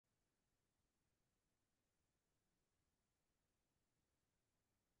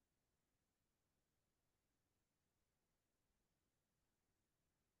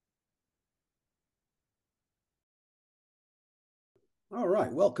All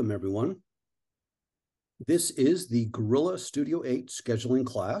right, welcome everyone. This is the Gorilla Studio 8 scheduling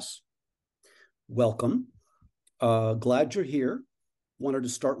class. Welcome. Glad you're here. Wanted to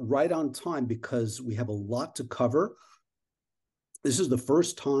start right on time because we have a lot to cover. This is the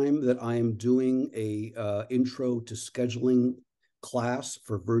first time that I am doing a intro to scheduling class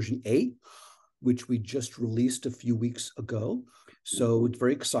for version 8, which we just released a few weeks ago. So it's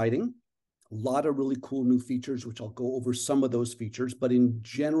very exciting. A lot of really cool new features, which I'll go over some of those features. But in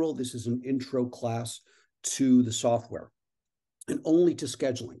general, this is an intro class to the software and only to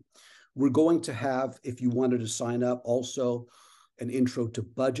scheduling. We're going to have, if you wanted to sign up, also an intro to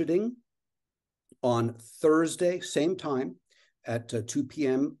budgeting on Thursday, same time at 2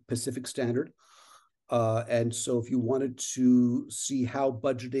 p.m. Pacific Standard. And so if you wanted to see how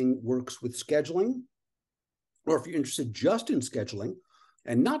budgeting works with scheduling, or if you're interested just in scheduling,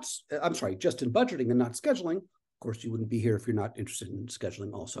 and not, I'm sorry, just in budgeting and not scheduling, of course, you wouldn't be here if you're not interested in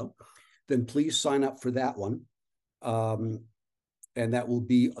scheduling also, then please sign up for that one. And that will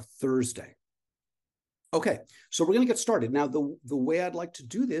be a Thursday. Okay, so we're going to get started. Now, the way I'd like to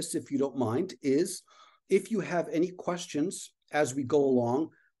do this, if you don't mind, is if you have any questions as we go along,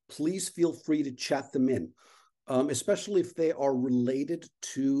 please feel free to chat them in, especially if they are related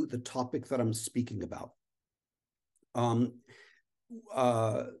to the topic that I'm speaking about.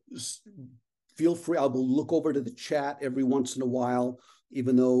 Feel free. I will look over to the chat every once in a while,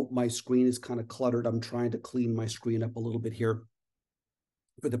 even though my screen is kind of cluttered. I'm trying to clean my screen up a little bit here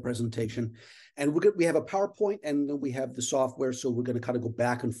for the presentation. And we have a PowerPoint and then we have the software. So we're going to kind of go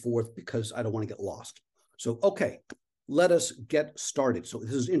back and forth because I don't want to get lost. So, okay, let us get started. So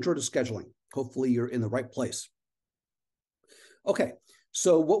this is intro to scheduling. Hopefully you're in the right place. Okay.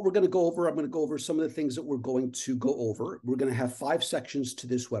 So what we're going to go over, I'm going to go over some of the things that we're going to go over. We're going to have 5 sections to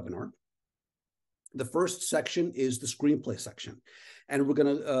this webinar. The first section is the screenplay section. And we're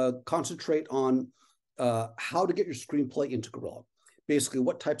going to concentrate on how to get your screenplay into Gorilla. Basically,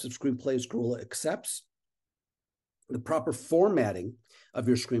 what types of screenplays Gorilla accepts, the proper formatting of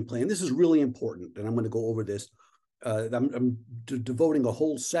your screenplay. And this is really important. And I'm going to go over this. I'm devoting a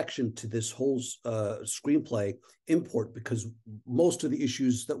whole section to this whole screenplay import because most of the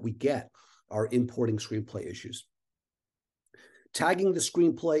issues that we get are importing screenplay issues. Tagging the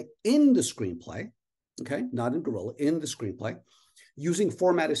screenplay in the screenplay, okay, not in Gorilla, in the screenplay. Using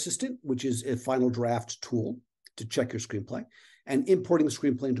Format Assistant, which is a final draft tool to check your screenplay, and importing the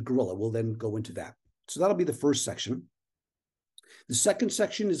screenplay into Gorilla. We'll then go into that. So that'll be the first section. The second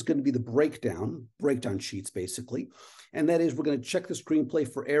section is going to be the breakdown sheets, basically. And that is we're going to check the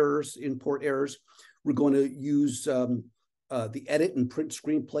screenplay for errors, import errors. We're going to use the edit and print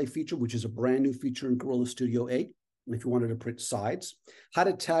screenplay feature, which is a brand new feature in Gorilla Studio 8. If you wanted to print sides, how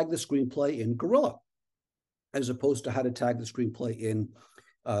to tag the screenplay in Gorilla, as opposed to how to tag the screenplay in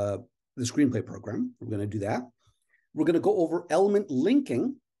the screenplay program. We're going to do that. We're going to go over element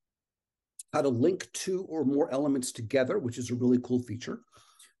linking, how to link 2 or more elements together, which is a really cool feature.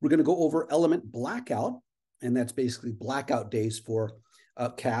 We're going to go over element blackout, and that's basically blackout days for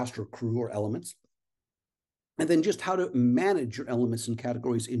cast or crew or elements. And then just how to manage your elements and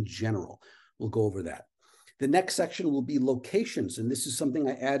categories in general. We'll go over that. The next section will be locations, and this is something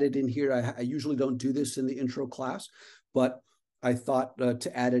I added in here. I usually don't do this in the intro class, but I thought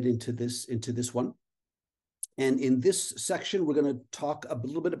to add it into this one. And in this section, we're going to talk a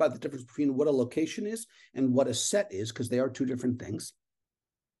little bit about the difference between what a location is and what a set is, because they are 2 different things.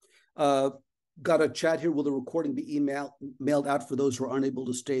 Got a chat here. Will the recording be mailed out for those who are unable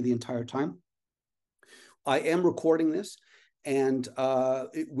to stay the entire time? I am recording this, and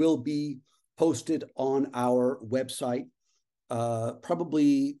it will be posted on our website,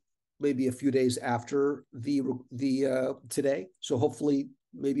 probably maybe a few days after the today. So hopefully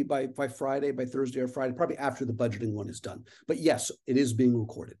maybe by Friday, by Thursday or Friday, probably after the budgeting one is done. But yes, it is being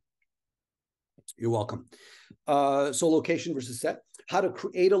recorded. You're welcome. So location versus set, how to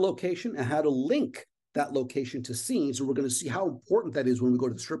create a location and how to link that location to scenes. And we're going to see how important that is when we go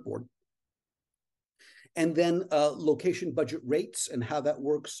to the strip board. And then location budget rates and how that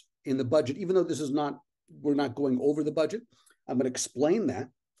works in the budget. Even though this is not, we're not going over the budget, I'm going to explain that.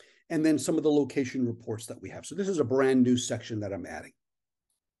 And then some of the location reports that we have. So this is a brand new section that I'm adding.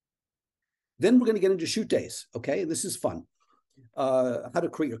 Then we're going to get into shoot days, okay? And this is fun. How to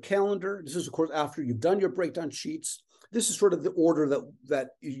create your calendar. This is, of course, after you've done your breakdown sheets. This is sort of the order that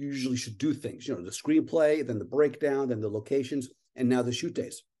you usually should do things. You know, the screenplay, then the breakdown, then the locations, and now the shoot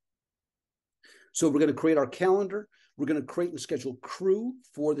days. So we're going to create our calendar. We're going to create and schedule crew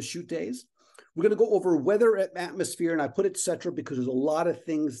for the shoot days. We're going to go over weather atmosphere, and I put etc. because there's a lot of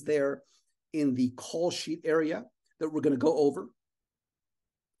things there in the call sheet area that we're going to go over.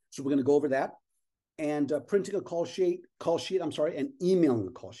 So we're going to go over that. And printing a call sheet, and emailing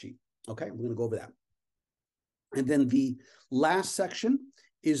a call sheet. Okay, we're going to go over that. And then the last section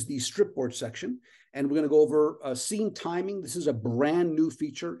is the stripboard section. And we're going to go over scene timing. This is a brand new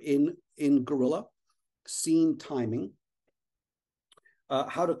feature in Gorilla, scene timing.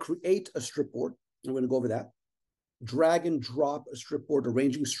 How to create a stripboard. I'm going to go over that. Drag and drop a stripboard,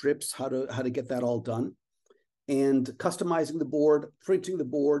 arranging strips, how to get that all done. And customizing the board, printing the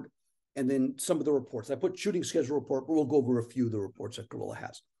board, and then some of the reports. I put shooting schedule report, but we'll go over a few of the reports that Gorilla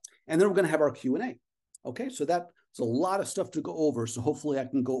has. And then we're going to have our Q&A. Okay, so that's a lot of stuff to go over. So hopefully I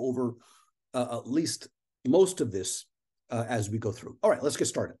can go over at least most of this as we go through. All right, let's get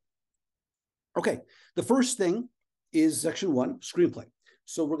started. Okay, the first thing is section 1, screenplay.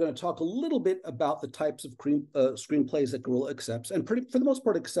 So we're going to talk a little bit about the types of screenplays that Gorilla accepts, and for the most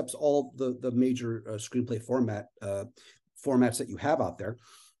part accepts all the major screenplay formats that you have out there.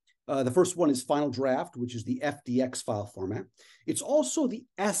 The first one is Final Draft, which is the FDX file format. It's also the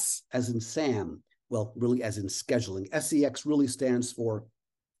S as in Sam, well, really as in scheduling. SEX really stands for,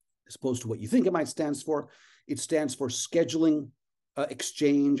 as opposed to what you think it might stand for, it stands for scheduling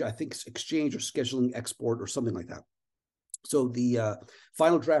exchange. I think it's exchange or scheduling export or something like that. So the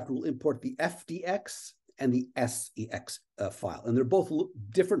Final Draft will import the FDX and the SEX file, and they're both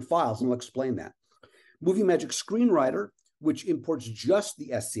different files, and I'll explain that. Movie Magic Screenwriter, which imports just the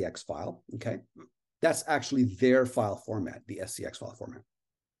SCX file, okay? That's actually their file format, the SCX file format.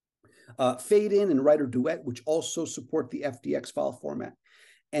 Fade In and Writer Duet, which also support the FDX file format.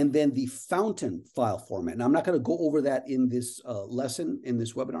 And then the Fountain file format. Now, I'm not going to go over that in this lesson, in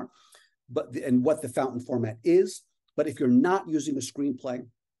this webinar, and what the Fountain format is. But if you're not using a screenplay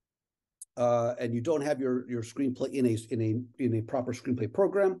and you don't have your screenplay in a proper screenplay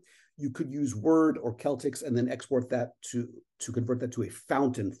program, you could use Word or Celtics and then export that to convert that to a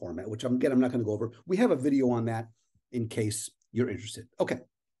Fountain format, which I'm not going to go over. We have a video on that in case you're interested. Okay.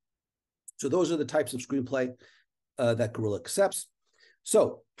 So those are the types of screenplay that Gorilla accepts.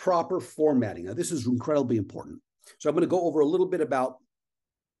 So proper formatting. Now, this is incredibly important. So I'm going to go over a little bit about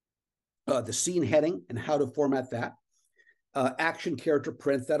the scene heading and how to format that. Action, character,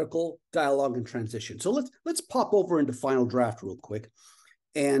 parenthetical, dialogue, and transition. So let's pop over into Final Draft real quick.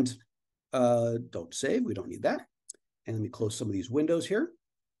 And don't save. We don't need that. And let me close some of these windows here.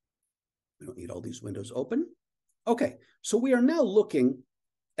 We don't need all these windows open. Okay, so we are now looking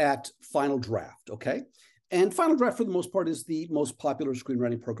at Final Draft, okay? And Final Draft, for the most part, is the most popular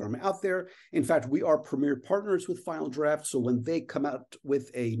screenwriting program out there. In fact, we are premier partners with Final Draft, so when they come out with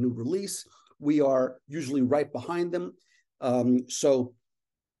a new release, we are usually right behind them. So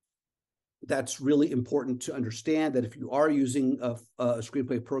that's really important to understand, that if you are using a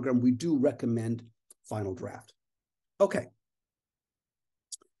screenplay program, we do recommend Final Draft. Okay.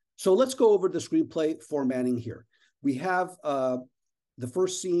 So let's go over the screenplay formatting here. We have the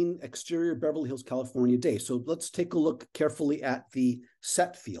first scene, exterior Beverly Hills, California day. So let's take a look carefully at the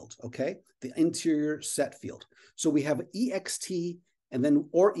set field, okay? The interior set field. So we have EXT and then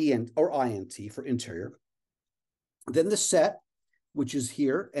or INT for interior. Then the set, which is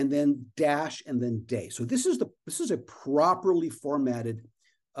here, and then dash and then day. So this is a properly formatted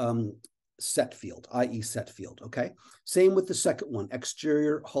set field, i.e. set field, okay? Same with the second one,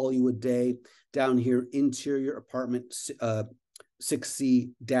 exterior Hollywood day, down here, interior apartment 6C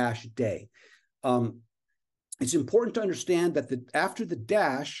dash day. It's important to understand that after the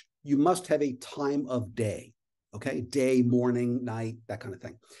dash, you must have a time of day, okay? Day, morning, night, that kind of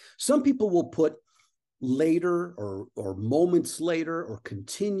thing. Some people will put later or moments later or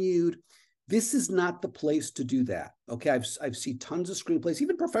continued. This is not the place to do that, okay? I've seen tons of screenplays,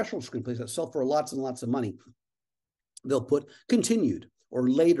 even professional screenplays that sell for lots and lots of money. They'll put continued or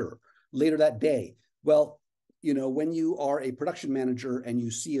later that day. Well, you know, when you are a production manager and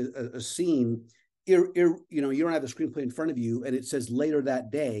you see a scene, you don't have the screenplay in front of you and it says later that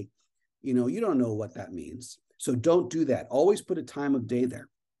day, you don't know what that means. So don't do that. Always put a time of day there.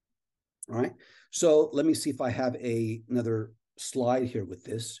 All right. So let me see if I have another slide here with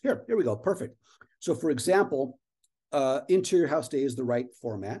this. Here we go. Perfect. So for example, interior house day is the right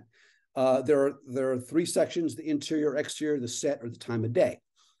format. There are 3 sections: the interior, exterior, the set, or the time of day.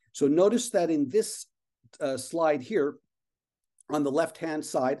 So notice that in this slide here on the left-hand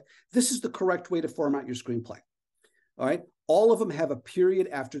side, this is the correct way to format your screenplay. All right. All of them have a period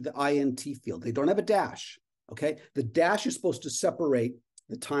after the INT field. They don't have a dash. Okay. The dash is supposed to separate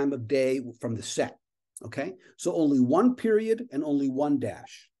the time of day from the set. Okay. So only one period and only one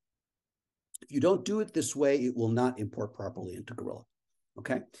dash. If you don't do it this way, it will not import properly into Gorilla.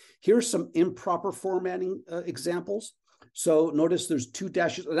 Okay. Here's some improper formatting examples. So notice there's 2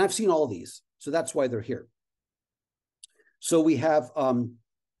 dashes, and I've seen all these, so that's why they're here. So we have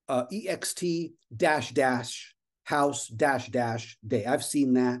ext dash dash house dash dash day. I've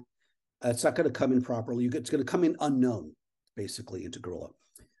seen that. It's not going to come in properly. It's going to come in unknown, basically, into Gorilla.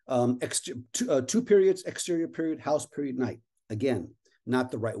 2 periods, exterior period, house period, night. Again,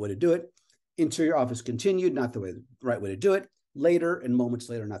 not the right way to do it. Interior office continued, not the right way to do it. Later and moments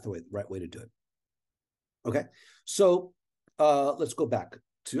later, not the right way to do it. Okay, so let's go back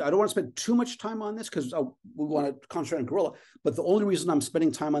to, I don't want to spend too much time on this because we want to concentrate on Gorilla, but the only reason I'm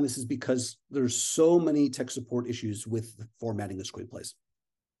spending time on this is because there's so many tech support issues with formatting the screenplays.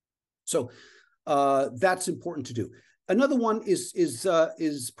 So that's important to do. Another one is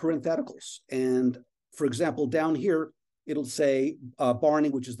parentheticals. And for example, down here, it'll say Barney,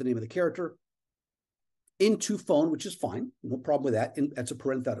 which is the name of the character, into phone, which is fine, no problem with that. That's a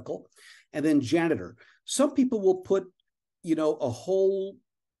parenthetical. And then janitor. Some people will put, you know, a whole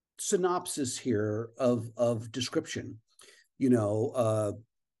synopsis here of description, you know,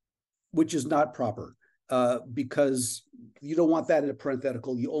 which is not proper because you don't want that in a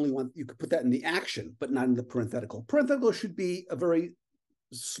parenthetical. You could put that in the action, but not in the parenthetical. Parenthetical should be a very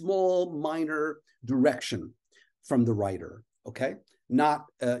small, minor direction from the writer, okay? Not,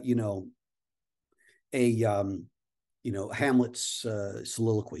 you know, Hamlet's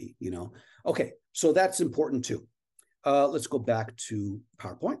soliloquy, you know. Okay, so that's important too. Let's go back to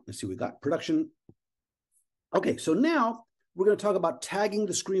PowerPoint. Let's see what we got. Production. Okay, so now we're going to talk about tagging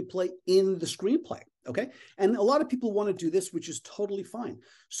the screenplay in the screenplay, okay? And a lot of people want to do this, which is totally fine.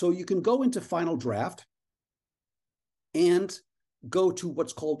 So you can go into Final Draft and go to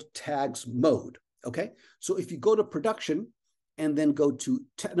what's called tags mode, okay? So if you go to production and then go to,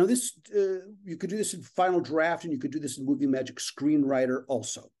 now this, you could do this in Final Draft and you could do this in Movie Magic Screenwriter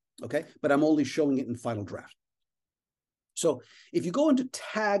also, okay? But I'm only showing it in Final Draft. So if you go into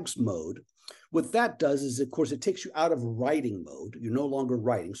tags mode, what that does is, of course, it takes you out of writing mode. You're no longer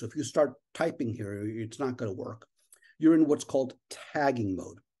writing. So if you start typing here, it's not going to work. You're in what's called tagging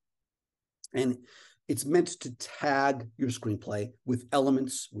mode. And it's meant to tag your screenplay with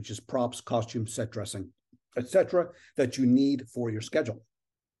elements, which is props, costumes, set dressing, etc., that you need for your schedule.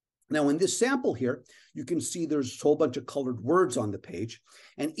 Now, in this sample here, you can see there's a whole bunch of colored words on the page,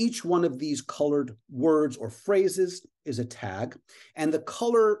 and each one of these colored words or phrases is a tag, and the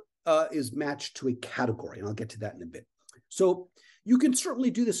color is matched to a category, and I'll get to that in a bit. So you can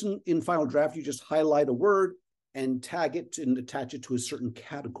certainly do this in Final Draft. You just highlight a word and tag it and attach it to a certain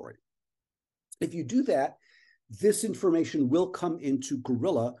category. If you do that, this information will come into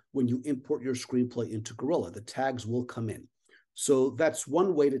Gorilla when you import your screenplay into Gorilla. The tags will come in. So that's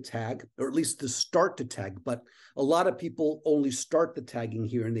one way to tag, or at least to start to tag, but a lot of people only start the tagging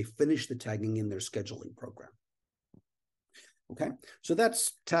here and they finish the tagging in their scheduling program. Okay, so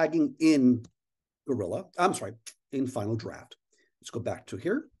that's tagging in Gorilla. I'm sorry, in Final Draft. Let's go back to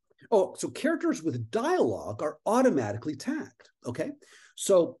here. Oh, so characters with dialogue are automatically tagged. Okay,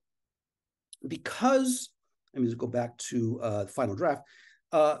 so because, let me just go back to Final Draft,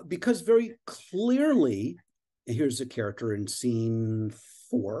 because very clearly, here's a character in scene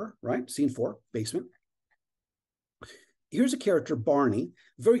 4, right? Scene 4, basement. Here's a character, Barney.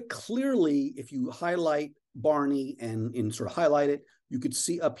 Very clearly, if you highlight Barney and sort of highlight it, you could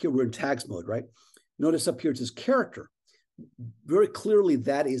see up here, we're in tags mode, right? Notice up here it says character. Very clearly,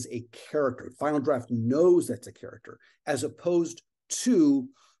 that is a character. Final Draft knows that's a character, as opposed to,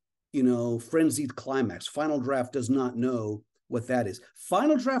 you know, frenzied climax. Final Draft does not know what that is.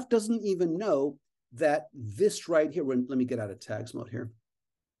 Final Draft doesn't even know that this right here, let me get out of tags mode here.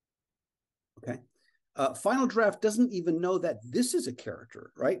 Okay. Final Draft doesn't even know that this is a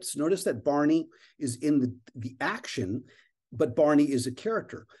character, right? So notice that Barney is in the action, but Barney is a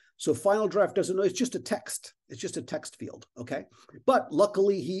character. So Final Draft doesn't know, it's just a text. It's just a text field, okay? But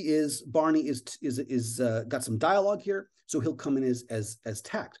luckily Barney is got some dialogue here, so he'll come in as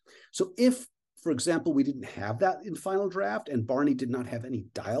tagged. So if, for example, we didn't have that in Final Draft and Barney did not have any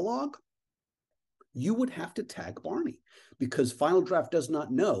dialogue, you would have to tag Barney because Final Draft does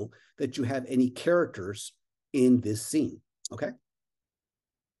not know that you have any characters in this scene, okay?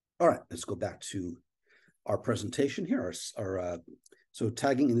 All right, let's go back to our presentation here. So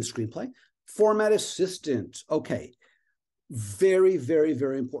tagging in the screenplay. Format assistant, okay. Very, very,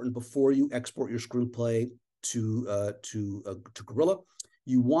 very important before you export your screenplay to Gorilla.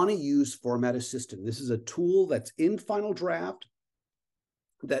 You want to use Format Assistant. This is a tool that's in Final Draft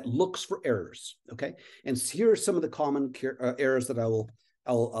that looks for errors, okay? And here are some of the common errors that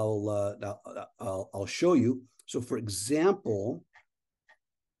I'll show you. So for example,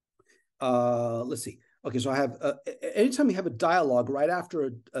 let's see. Okay, so I have, anytime you have a dialogue, right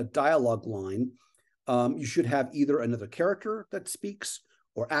after a dialogue line, you should have either another character that speaks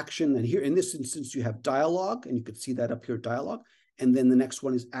or action. And here in this instance, you have dialogue, and you could see that up here, dialogue. And then the next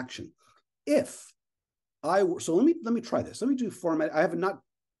one is action. If I were, so let me try this. Let me do format. I have not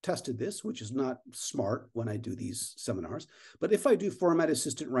tested this, which is not smart when I do these seminars. But if I do Format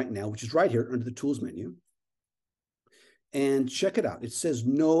Assistant right now, which is right here under the Tools menu, and check it out, it says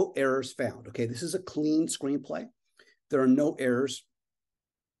no errors found. Okay, this is a clean screenplay. There are no errors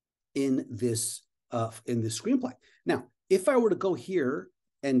in this screenplay. Now, if I were to go here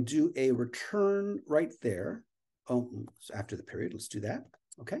and do a return right there, after the period, let's do that.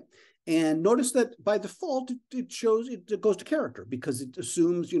 Okay, and notice that by default it shows it goes to character because it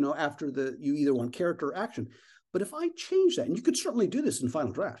assumes, you know, after you either want character or action. But if I change that, and you could certainly do this in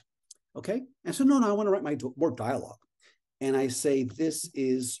Final Draft, okay, and so no, I want to write more dialogue, and I say this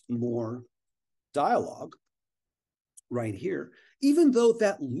is more dialogue right here, even though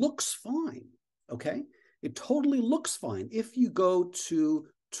that looks fine. Okay, it totally looks fine. If you go to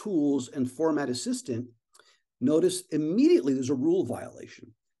Tools and Format Assistant, notice immediately there's a rule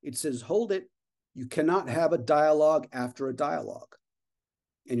violation. It says, hold it, you cannot have a dialogue after a dialogue.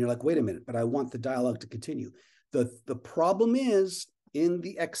 And you're like, wait a minute, but I want the dialogue to continue. The problem is in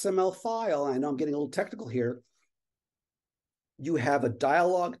the XML file, I know I'm getting a little technical here, you have a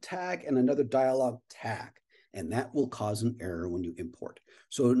dialogue tag and another dialogue tag, and that will cause an error when you import.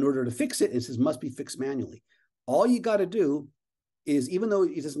 So in order to fix it, it says must be fixed manually. All you got to do is, even though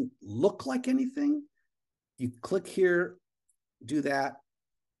it doesn't look like anything, you click here, do that,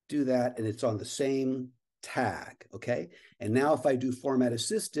 and it's on the same tag, okay? And now if I do Format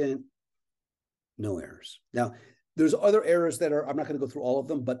Assistant, no errors. Now, there's other errors that are, I'm not going to go through all of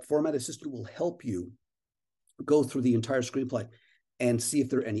them, but Format Assistant will help you go through the entire screenplay and see if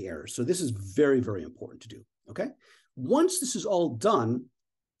there are any errors. So this is very, very important to do, okay? Once this is all done,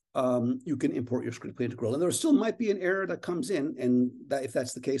 you can import your screenplay into Gorilla. And there still might be an error that comes in, and that, if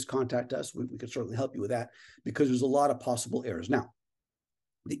that's the case, contact us. We can certainly help you with that because there's a lot of possible errors. Now,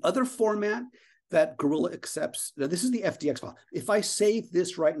 the other format that Gorilla accepts, now this is the FDX file. If I save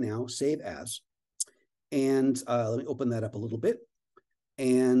this right now, save as, and let me open that up a little bit.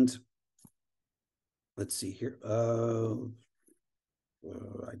 And let's see here. I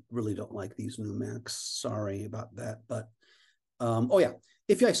really don't like these new Macs. Sorry about that. But, oh yeah,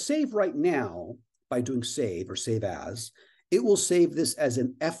 if I save right now by doing save or save as, it will save this as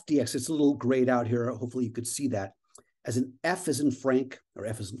an FDX. It's a little grayed out here. Hopefully you could see that. As an F as in Frank, or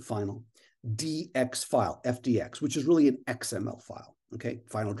F as in final, DX file, FDX, which is really an XML file, okay?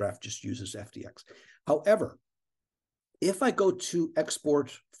 Final Draft just uses FDX. However, if I go to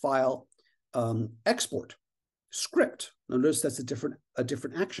export file, export script, notice that's a different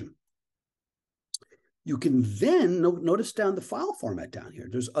action. You can then, notice down the file format down here,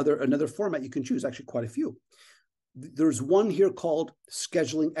 there's another format you can choose, actually quite a few. There's one here called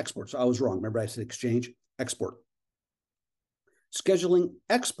scheduling export. So I was wrong. Remember I said exchange, export. Scheduling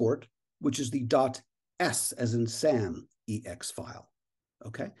export, which is the .s as in Sam ex file,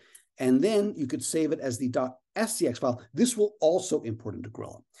 okay? And then you could save it as the .scx file. This will also import into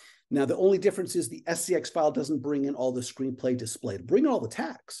Gorilla. Now, the only difference is the scx file doesn't bring in all the screenplay display. It'll bring in all the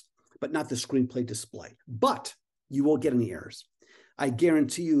tags, but not the screenplay display. But you won't get any errors. I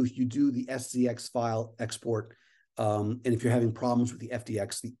guarantee you, if you do the scx file export, and if you're having problems with the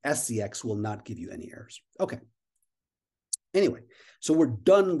FDX, the scx will not give you any errors. Okay. Anyway, so we're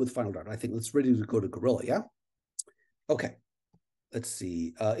done with Final Draft. I think let's ready to go to Gorilla, yeah? Okay, let's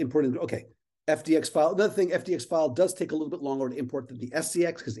see, importing, okay. FDX file, another thing, FDX file does take a little bit longer to import than the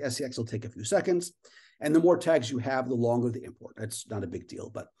SCX because the SCX will take a few seconds. And the more tags you have, the longer the import. That's not a big deal,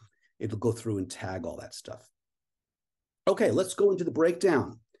 but it'll go through and tag all that stuff. Okay, let's go into the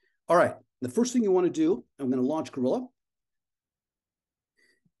breakdown. All right, the first thing you want to do, I'm going to launch Gorilla.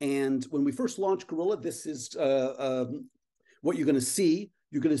 And when we first launch Gorilla, this is what you're going to see.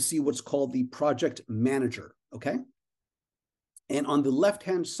 You're going to see what's called the project manager, okay? And on the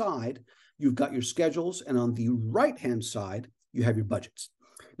left-hand side, you've got your schedules, and on the right-hand side, you have your budgets.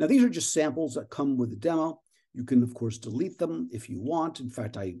 Now, these are just samples that come with the demo. You can, of course, delete them if you want. In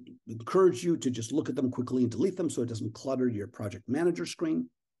fact, I encourage you to just look at them quickly and delete them so it doesn't clutter your project manager screen.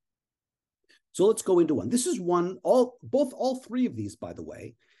 So let's go into one. This is one, all three of these, by the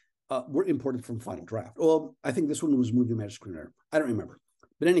way, were imported from Final Draft. Well, I think this one was Movie Magic Screen Reader. I don't remember.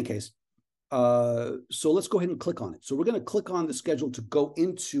 But in any case, so let's go ahead and click on it. So we're going to click on the schedule to go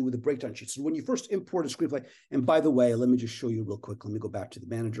into the breakdown sheet. So when you first import a screenplay, and by the way, let me just show you real quick. Let me go back to the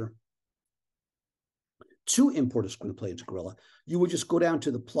manager. To import a screenplay into Gorilla, you would just go down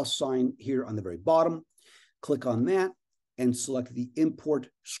to the plus sign here on the very bottom. click on that and select the import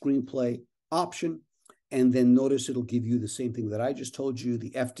screenplay option. And then notice it'll give you the same thing that I just told you,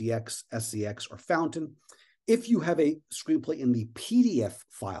 the FDX, SCX, or Fountain. If you have a screenplay in the PDF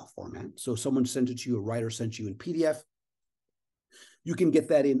file format, so someone sent it to you, a writer sent you in PDF, you can get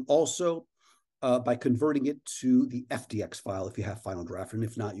that in also by converting it to the FDX file if you have Final Draft. And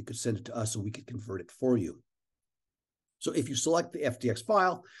if not, you could send it to us and we could convert it for you. So if you select the FDX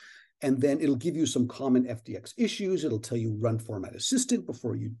file, and then it'll give you some common FDX issues. It'll tell you run Format Assistant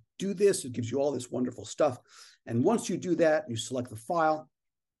before you do this. It gives you all this wonderful stuff. And once you do that, you select the file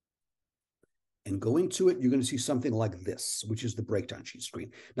and go into it, you're going to see something like this, which is the breakdown sheet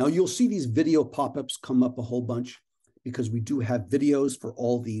screen. Now, you'll see these video pop-ups come up a whole bunch because we do have videos for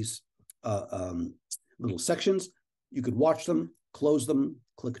all these little sections. You could watch them, close them,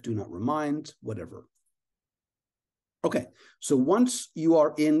 click Do Not Remind, whatever. Okay, so once you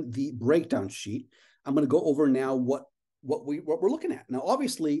are in the breakdown sheet, I'm going to go over now what we're looking at. Now,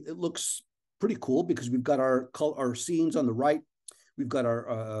 obviously, it looks pretty cool because we've got our scenes on the right. We've got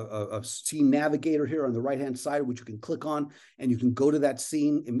our scene navigator here on the right-hand side, which you can click on, and you can go to that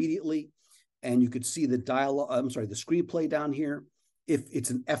scene immediately, and you could see the dialogue. I'm sorry, the screenplay down here. If it's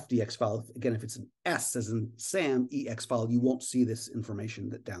an FDX file, again, if it's an S as in Sam EX file, you won't see this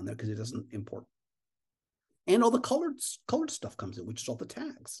information down there because it doesn't import. And all the colored stuff comes in, which is all the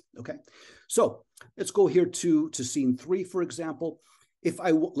tags. Okay, so let's go here to scene 3, for example.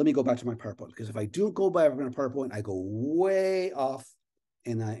 Let me go back to my PowerPoint, because if I do go by my PowerPoint, I go way off,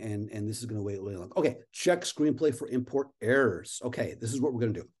 and this is going to wait really long. Okay, check screenplay for import errors. Okay, this is what we're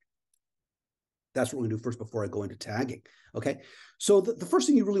going to do. That's what we're going to do first before I go into tagging. Okay, so the first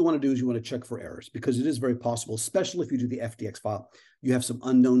thing you really want to do is you want to check for errors, because it is very possible, especially if you do the FDX file, you have some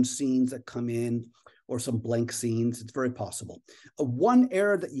unknown scenes that come in or some blank scenes. It's very possible. One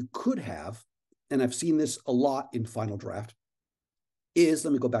error that you could have, and I've seen this a lot in Final Draft, is,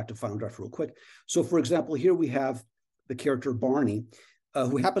 let me go back to Final Draft real quick. So for example, here we have the character Barney,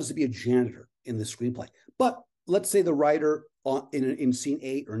 who happens to be a janitor in the screenplay. But let's say the writer in scene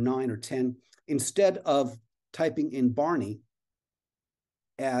 8 or 9 or 10, instead of typing in Barney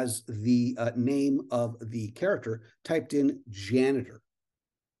as the name of the character, typed in janitor,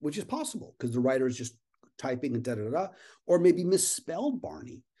 which is possible because the writer is just typing and da-da-da-da, or maybe misspelled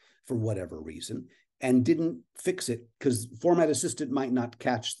Barney for whatever reason and didn't fix it because Format Assistant might not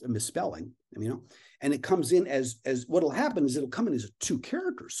catch the misspelling, and it comes in as what'll happen is it'll come in as 2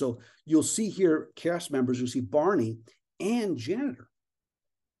 characters. So you'll see here cast members, you'll see Barney and janitor.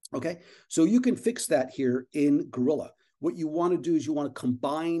 Okay, so you can fix that here in Gorilla. What you want to do is you want to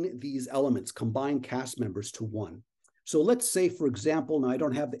combine these elements, combine cast members to one. So let's say, for example, now I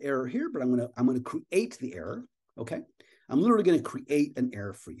don't have the error here, but I'm going to create the error. Okay, I'm literally going to create an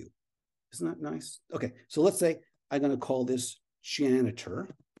error for you. Isn't that nice? Okay, so let's say I'm going to call this janitor.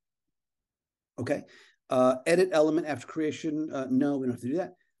 Okay, edit element after creation. No, we don't have to do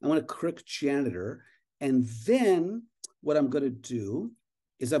that. I'm going to click janitor, and then what I'm going to do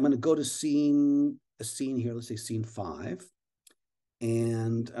is I'm going to go to a scene here. Let's say scene 5,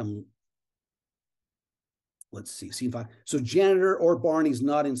 and let's see, scene 5. So janitor or Barney's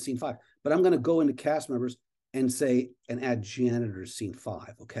not in scene 5, but I'm going to go into cast members and add janitor to scene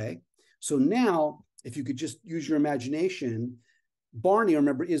 5. Okay. So now, if you could just use your imagination, Barney,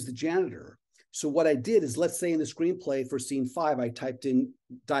 remember, is the janitor. So what I did is, let's say in the screenplay for scene 5, I typed in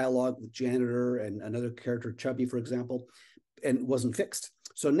dialogue with janitor and another character, Chubby, for example, and it wasn't fixed.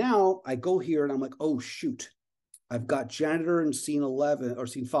 So now I go here and I'm like, oh, shoot, I've got janitor in scene 11 or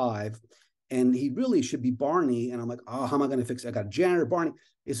scene 5, and he really should be Barney. And I'm like, oh, how am I going to fix it? I got janitor, Barney.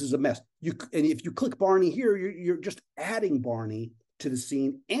 This is a mess. And if you click Barney here, you're just adding Barney to the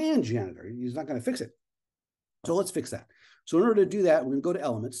scene and janitor. He's not going to fix it. So let's fix that. So in order to do that, we're going to go to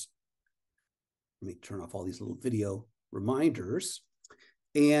elements. Let me turn off all these little video reminders.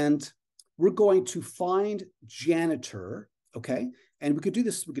 And we're going to find janitor. Okay. And we could do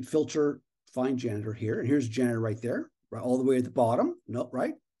this. We could filter, find janitor here. And here's janitor right there, right, all the way at the bottom. Nope,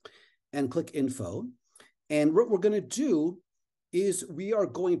 right. And click info. And what we're going to do is we are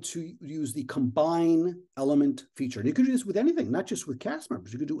going to use the combine element feature. And you could do this with anything, not just with cast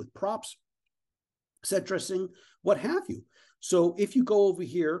members. You could do it with props, set dressing, what have you. So if you go over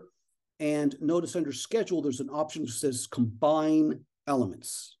here and notice under schedule, there's an option that says combine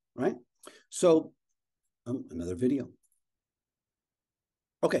elements, right? So another video.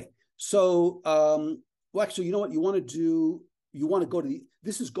 Okay, so well, actually, you know what you want to do? You want to go to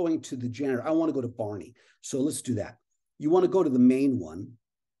this is going to the janitor. I want to go to Barney. So let's do that. You want to go to the main one,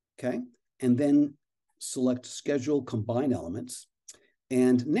 okay? And then select schedule combine elements.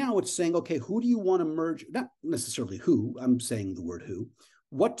 And now it's saying, okay, who do you want to merge? Not necessarily who, I'm saying the word who.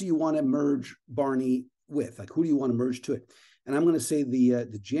 What do you want to merge Barney with? Like, who do you want to merge to it? And I'm going to say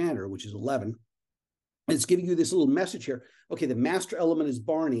the janitor, which is 11. And it's giving you this little message here. Okay, the master element is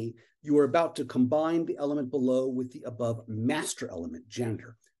Barney. You are about to combine the element below with the above master element,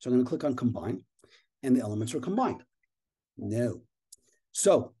 janitor. So I'm going to click on combine, and the elements are combined. No.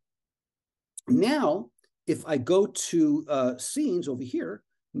 So now, if I go to scenes over here,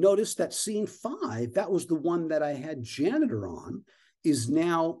 notice that scene 5, that was the one that I had janitor on, is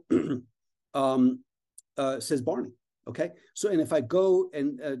now says Barney. Okay, so and if I go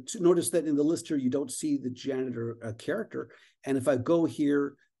and notice that in the list here, you don't see the janitor character. And if I go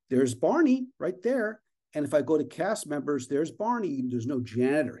here, there's Barney right there. And if I go to cast members, there's Barney. There's no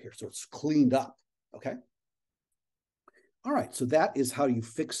janitor here, so it's cleaned up. Okay. All right, so that is how you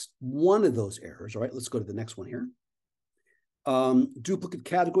fix one of those errors. All right, let's go to the next one here. Duplicate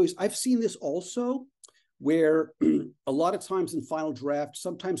categories. I've seen this also where a lot of times in Final Draft,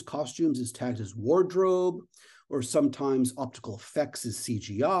 sometimes costumes is tagged as wardrobe, or sometimes optical effects is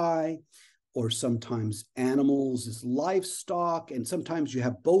CGI, or sometimes animals is livestock, and sometimes you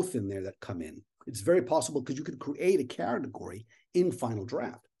have both in there that come in. It's very possible because you could create a category in Final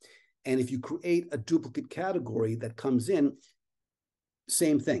Draft. And if you create a duplicate category that comes in,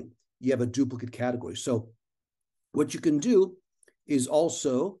 same thing, you have a duplicate category. So what you can do is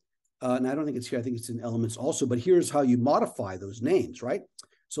also, and I don't think it's here, I think it's in elements also, but here's how you modify those names, right?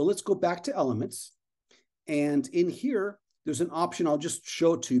 So let's go back to elements. And in here, there's an option, I'll just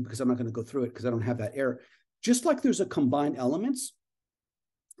show it to you because I'm not going to go through it because I don't have that error. Just like there's a combine elements,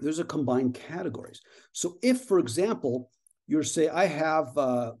 there's a combine categories. So if, for example, you're say, I have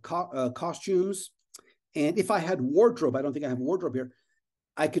costumes, and if I had wardrobe, I don't think I have wardrobe here,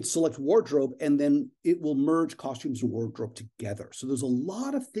 I could select wardrobe, and then it will merge costumes and wardrobe together. So there's a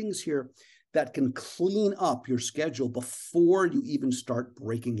lot of things here that can clean up your schedule before you even start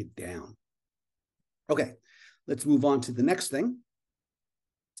breaking it down. Okay, let's move on to the next thing.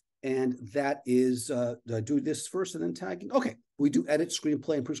 And that is, do I do this first and then tagging? Okay, we do edit,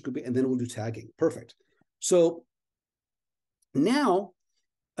 screenplay, and pre-screenplay, and then we'll do tagging. Perfect. So now,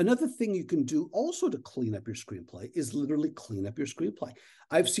 another thing you can do also to clean up your screenplay is literally clean up your screenplay.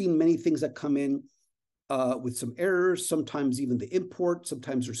 I've seen many things that come in with some errors, sometimes even the import,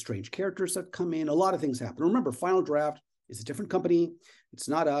 sometimes there's strange characters that come in. A lot of things happen. Remember, Final Draft is a different company. It's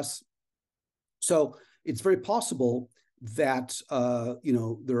not us. So it's very possible that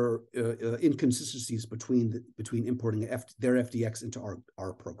there are inconsistencies between importing their FDX into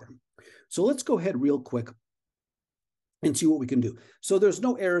our program. So let's go ahead real quick and see what we can do. So there's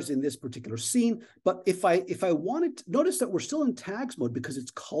no errors in this particular scene, but if I wanted to, notice that we're still in tags mode because it's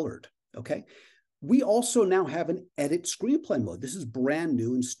colored, okay? We also now have an edit screenplay mode. This is brand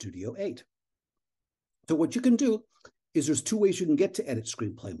new in Studio 8. So what you can do is there's 2 ways you can get to edit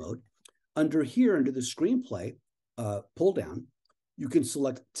screenplay mode. Under here, under the screenplay pull down, you can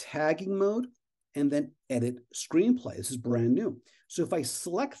select tagging mode and then edit screenplay. This is brand new. So if I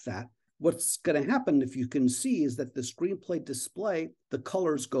select that, what's going to happen, if you can see, is that the screenplay display, the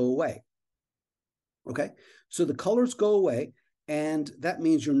colors go away. Okay, so the colors go away, and that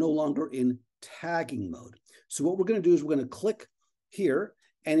means you're no longer in tagging mode. So what we're going to do is we're going to click here,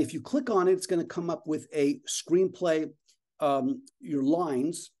 and if you click on it, it's going to come up with a screenplay, your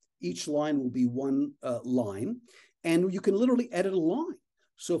lines. Each line will be one line, and you can literally edit a line.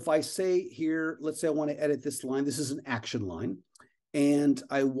 So if I say here, let's say I want to edit this line, this is an action line, and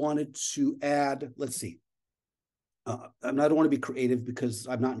I wanted to add, let's see, I don't want to be creative because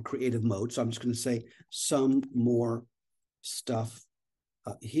I'm not in creative mode. So I'm just going to say some more stuff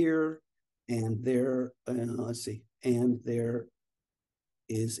here and there. Let's see. And there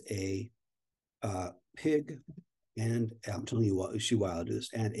is a pig, and I'm telling you what, why I'll do this,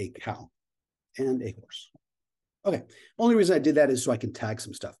 and a cow and a horse. Okay. Only reason I did that is so I can tag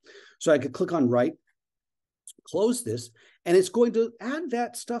some stuff. So I could click on write, close this, and it's going to add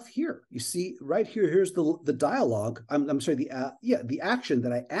that stuff here. You see right here, here's the dialogue. I'm sorry, the action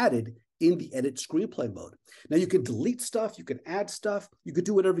that I added in the edit screenplay mode. Now you can delete stuff, you can add stuff, you could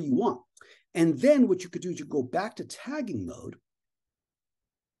do whatever you want. And then what you could do is you go back to tagging mode,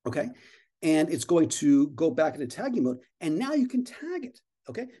 okay? And it's going to go back into tagging mode, and now you can tag it,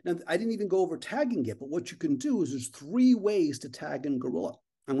 okay? Now, I didn't even go over tagging yet, but what you can do is there's 3 ways to tag in Gorilla.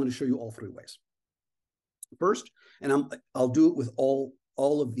 I'm going to show you all 3 ways. First, and I'll do it with all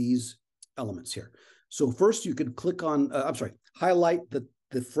of these elements here. So first you could click on, highlight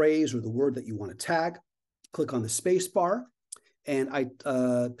the phrase or the word that you want to tag, click on the space bar, and I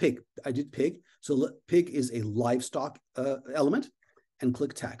did pig. So pig is a livestock element. and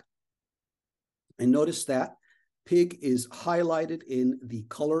click tag. And notice that pig is highlighted in the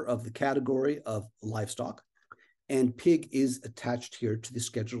color of the category of livestock, and pig is attached here to the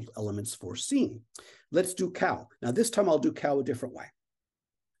scheduled elements for scene. Let's do cow. Now, this time I'll do cow a different way.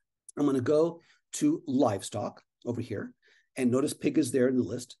 I'm going to go to livestock over here, and notice pig is there in the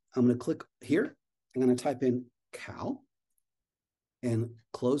list. I'm going to click here. I'm going to type in cow and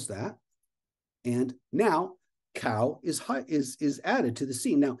close that. And now cow is added to the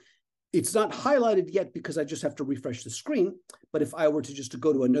scene. Now, it's not highlighted yet because I just have to refresh the screen. But if I were to just to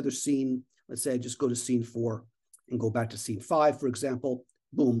go to another scene, let's say I just go to scene 4 and go back to scene 5, for example,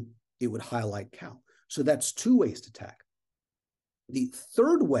 boom, it would highlight cow. So that's 2 ways to tag. The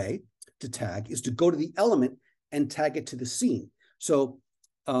third way to tag is to go to the element and tag it to the scene. So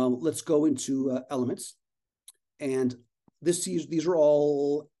let's go into elements. And these are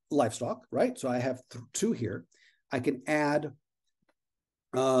all livestock, right? So I have 2 here. I can add,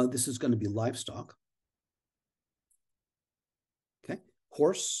 this is going to be livestock. Okay,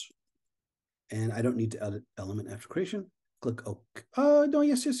 horse. And I don't need to edit element after creation. Click OK. No,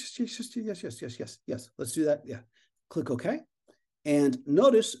 yes. Let's do that. Yeah. Click OK. And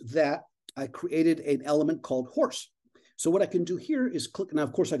notice that I created an element called horse. So what I can do here is click. Now,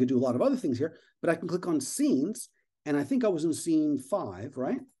 of course, I could do a lot of other things here, but I can click on scenes. And I think I was in scene 5,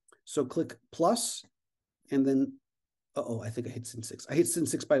 right? So click plus, and then, I think I hit scene 6. I hit scene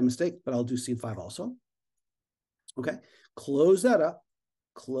 6 by mistake, but I'll do scene 5 also. Okay. Close that up.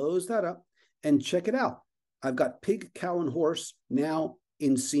 Close that up. And check it out. I've got pig, cow, and horse now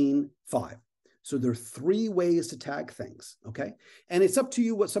in scene 5. So there are 3 ways to tag things, okay? And it's up to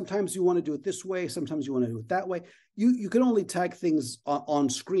you. Sometimes you want to do it this way. Sometimes you want to do it that way. You can only tag things on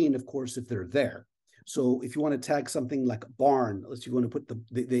screen, of course, if they're there. So if you want to tag something like barn, unless you want to put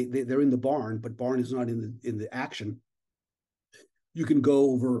they're in the barn, but barn is not in the action. You can go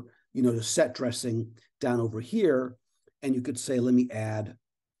over, to set dressing down over here, and you could say, let me add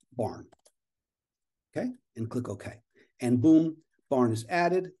barn. Okay, and click OK. And boom, barn is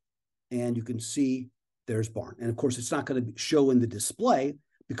added, and you can see there's barn. And of course, it's not going to show in the display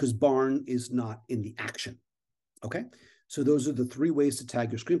because barn is not in the action. Okay, so those are the 3 ways to tag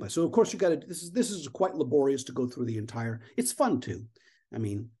your screenplay. So of course, you got to. This is quite laborious to go through the entire. It's fun too. I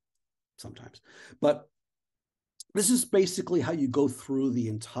mean, sometimes, but this is basically how you go through the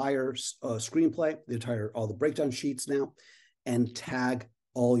entire screenplay, all the breakdown sheets now, and tag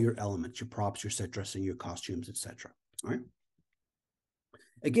all your elements, your props, your set dressing, your costumes, etc. All right.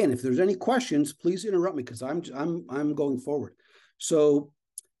 Again, if there's any questions, please interrupt me because I'm going forward. So,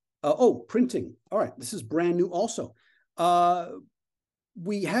 printing. All right, this is brand new. Also,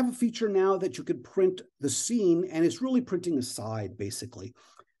 we have a feature now that you could print the scene, and it's really printing a side basically.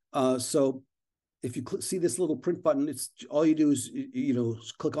 So, if you see this little print button, it's all you do is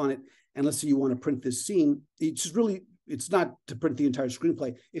click on it, and let's say you want to print this scene. It's not to print the entire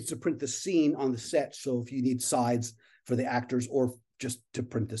screenplay, it's to print the scene on the set. So if you need sides for the actors or just to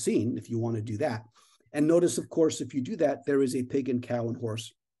print the scene, if you want to do that. And notice, of course, if you do that, there is a pig and cow and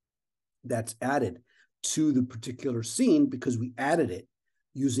horse that's added to the particular scene because we added it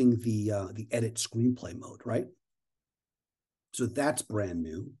using the edit screenplay mode, right? So that's brand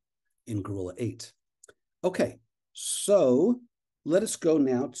new in Gorilla 8. Okay, so let us go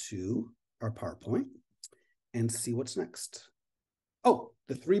now to our PowerPoint and see what's next. Oh,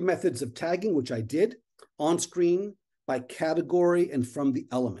 the 3 methods of tagging, which I did on screen, by category, and from the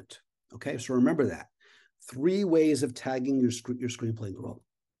element. Okay, so remember that. 3 ways of tagging your screenplay in Gorilla.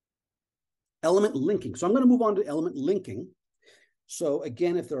 Element linking. So I'm going to move on to element linking. So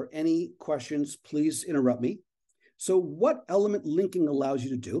again, if there are any questions, please interrupt me. So what element linking allows you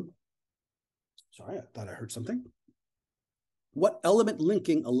to do? Sorry, I thought I heard something. What element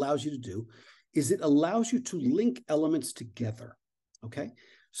linking allows you to do is it allows you to link elements together, okay?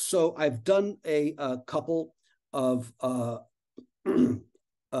 So I've done a couple of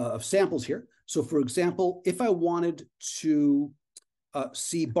samples here. So for example, if I wanted to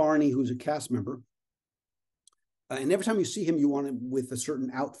see Barney, who's a cast member, and every time you see him, you want him with a certain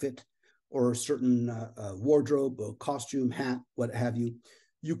outfit or a certain wardrobe, or costume, hat, what have you,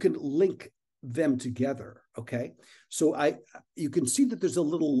 you can link them together, okay? So you can see that there's a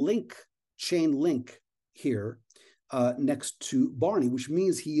little chain link here next to Barney, which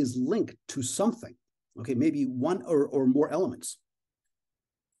means he is linked to something, okay? Maybe one or more elements.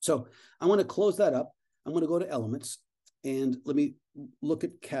 So I'm going to close that up. I'm going to go to elements, and let me look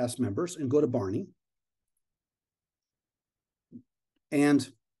at cast members and go to Barney.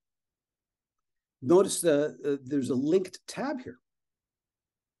 And notice there's a linked tab here.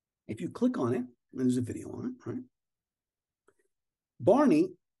 If you click on it, and there's a video on it, right? Barney,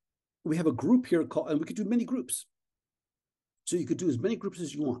 we have a group here called, and we could do many groups. So you could do as many groups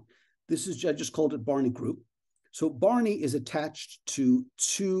as you want. This is, I just called it Barney group. So Barney is attached to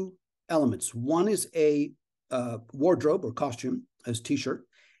two elements. One is a wardrobe or costume as t-shirt,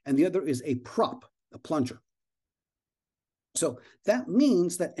 and the other is a prop, a plunger. So that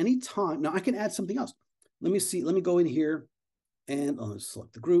means that anytime, now I can add something else. Let me see, let me go in here and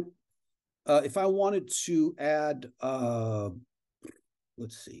select the group. If I wanted to add,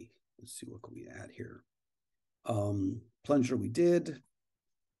 let's see, what can we add here? Plunger we did,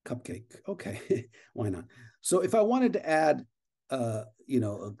 cupcake, okay, why not? So if I wanted to add, a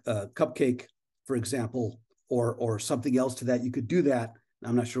cupcake, for example, or something else to that, you could do that.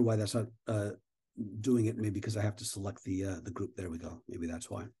 I'm not sure why that's not doing it, maybe because I have to select the group. There we go, maybe that's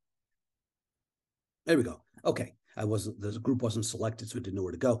why. There we go, okay. The group wasn't selected, so it didn't know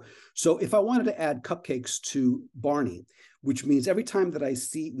where to go. So if I wanted to add cupcakes to Barney, which means every time that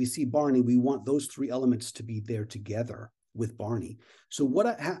we see Barney, we want those three elements to be there together with Barney. So what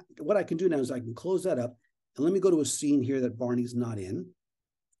I can do now is I can close that up, and let me go to a scene here that Barney's not in,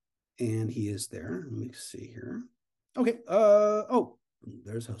 and he is there. Let me see here. Okay. Oh,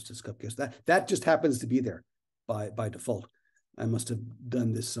 there's Hostess Cupcakes. That just happens to be there by default. I must have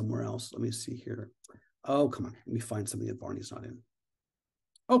done this somewhere else. Let me see here. Oh, come on. Let me find something that Barney's not in.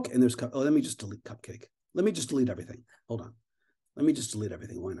 Okay, and there's, let me just delete Cupcake. Let me just delete everything. Hold on. Let me just delete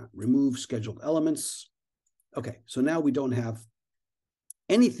everything. Why not? Remove scheduled elements. Okay, so now we don't have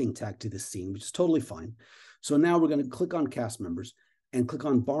anything tagged to this scene, which is totally fine. So now we're going to click on cast members and click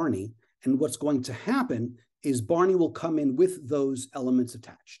on Barney. And what's going to happen is Barney will come in with those elements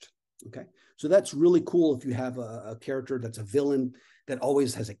attached. Okay, so that's really cool if you have a character that's a villain that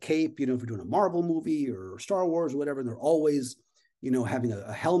always has a cape, if you're doing a Marvel movie or Star Wars or whatever, and they're always, having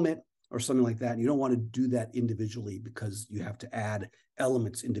a helmet or something like that. And you don't want to do that individually because you have to add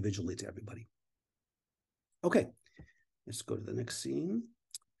elements individually to everybody. Okay, let's go to the next scene.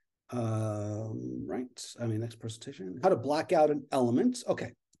 Next presentation. How to black out an element.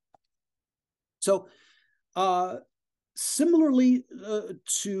 Okay. So, similarly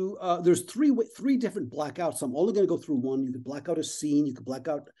there's three different blackouts. I'm only going to go through one. You could black out a scene, you could black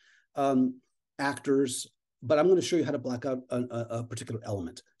out actors, but I'm going to show you how to black out a particular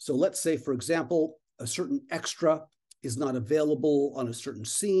element. So let's say, for example, a certain extra is not available on a certain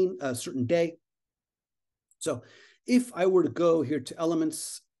scene, a certain day. So if I were to go here to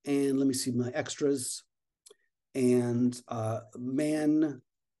elements and let me see my extras and man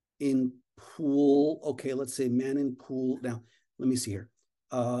in pool. Okay, let's say man in pool. Now, let me see here.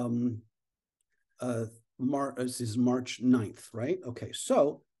 This is March 9th, right? Okay,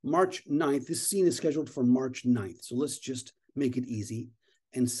 so March 9th, this scene is scheduled for March 9th. So let's just make it easy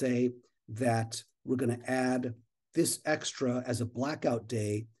and say that we're going to add this extra as a blackout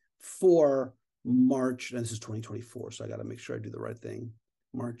day for March, and this is 2024, so I got to make sure I do the right thing.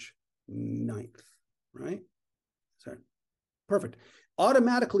 March 9th, right? Sorry. Perfect.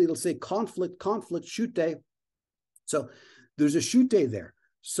 Automatically, it'll say conflict, shoot day. So there's a shoot day there.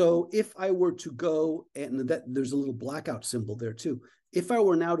 So if I were to go, and that there's a little blackout symbol there too. If I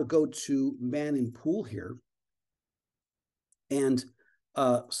were now to go to man in pool here and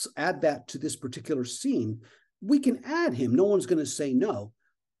add that to this particular scene, we can add him. No one's going to say no,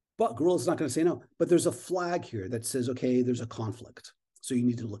 but Gorilla's not going to say no. But there's a flag here that says, okay, there's a conflict. So you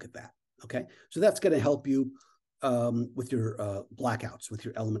need to look at that. Okay, so that's going to help you with your blackouts, with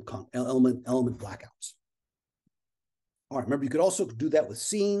your element blackouts. All right, remember, you could also do that with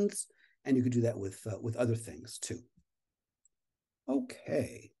scenes, and you could do that with other things too.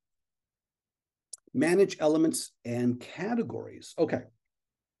 Okay. Manage elements and categories. Okay,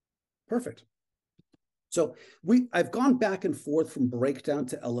 perfect. So I've gone back and forth from breakdown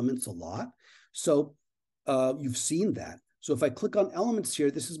to elements a lot. So you've seen that. So if I click on elements here,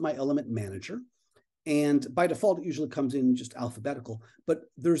 this is my element manager. And by default, it usually comes in just alphabetical, but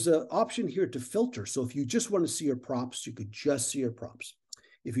there's an option here to filter. So if you just want to see your props, you could just see your props.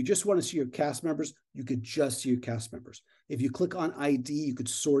 If you just want to see your cast members, you could just see your cast members. If you click on ID, you could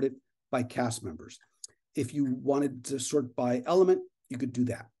sort it by cast members. If you wanted to sort by element, you could do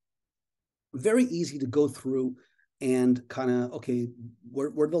that. Very easy to go through and kind of, okay,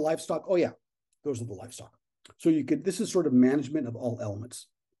 where are the livestock? Oh yeah, those are the livestock. So you could, this is sort of management of all elements.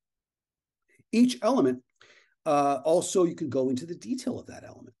 Each element, also you can go into the detail of that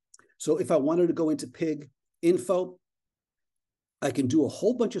element. So if I wanted to go into pig info, I can do a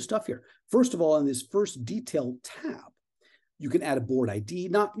whole bunch of stuff here. First of all, in this first detail tab, you can add a board ID.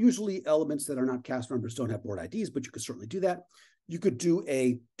 Not usually elements that are not cast members don't have board IDs, but you could certainly do that. You could do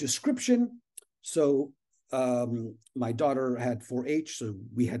a description. So my daughter had 4-H, so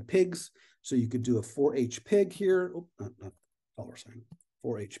we had pigs. So you could do a 4-H pig here. Oh, not dollar sign.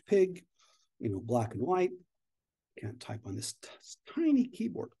 4-H pig, black and white. Can't type on this tiny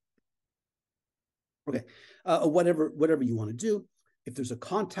keyboard. Okay, whatever you want to do. If there's a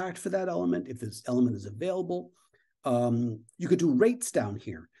contact for that element, if this element is available, you could do rates down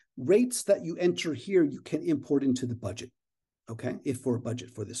here. Rates that you enter here, you can import into the budget, okay, if for a budget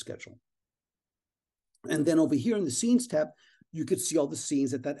for this schedule. And then over here in the scenes tab, you could see all the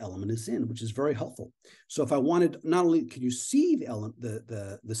scenes that element is in, which is very helpful. So if I wanted, not only can you see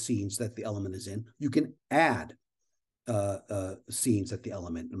the scenes that the element is in, you can add scenes that the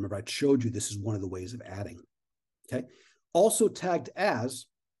element. Remember, I showed you this is one of the ways of adding. Okay. Also tagged as,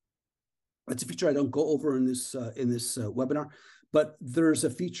 that's a feature I don't go over in this webinar, but there's a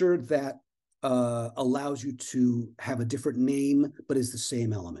feature that allows you to have a different name, but is the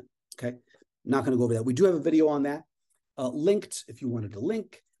same element. Okay. Not going to go over that. We do have a video on that. Linked, if you wanted to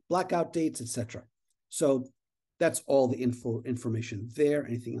link, blackout dates, etc. So that's all the information there.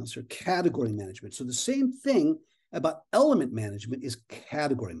 Anything else here? Category management. So the same thing about element management is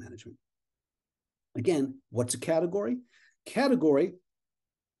category management. Again, what's a category? Category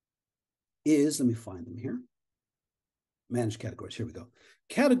is, let me find them here. Manage categories. Here we go.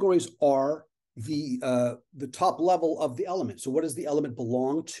 Categories are the top level of the element. So what does the element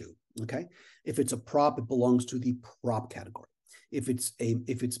belong to? Okay. If it's a prop, it belongs to the prop category. If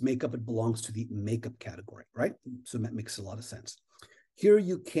it's makeup, it belongs to the makeup category, right? So that makes a lot of sense. Here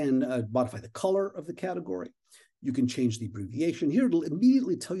you can modify the color of the category. You can change the abbreviation. Here it'll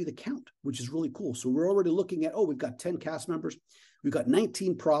immediately tell you the count, which is really cool. So we're already looking at, we've got 10 cast members. We've got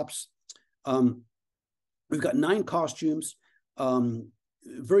 19 props. We've got 9 costumes.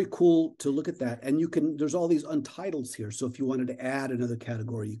 Very cool to look at that. And there's all these untitles here. So if you wanted to add another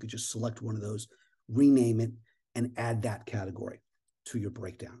category, you could just select one of those, rename it, and add that category to your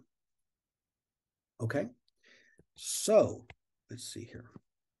breakdown. Okay. So let's see here.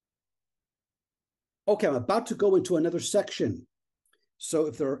 Okay, I'm about to go into another section. So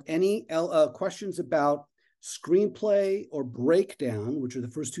if there are any questions about screenplay or breakdown, which are the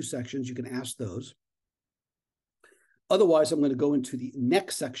first 2 sections, you can ask those. Otherwise, I'm going to go into the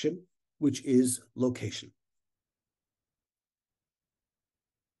next section, which is location.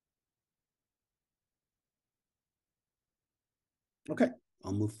 Okay,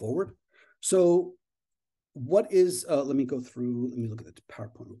 I'll move forward. So what is, let me look at the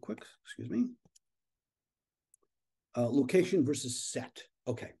PowerPoint real quick, excuse me. Location versus set.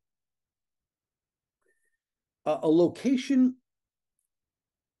 Okay. A location,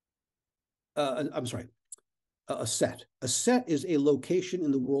 I'm sorry, a set. A set is a location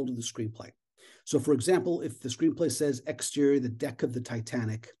in the world of the screenplay. So for example, if the screenplay says exterior, the deck of the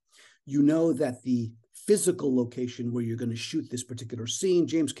Titanic, you know that the physical location where you're going to shoot this particular scene,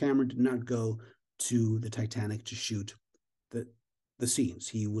 James Cameron did not go to the Titanic to shoot the scenes.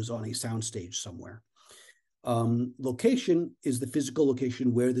 He was on a soundstage somewhere. Location is the physical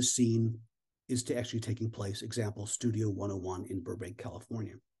location where the scene is actually taking place. Example, Studio 101 in Burbank,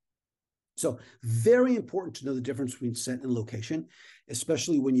 California. So very important to know the difference between set and location,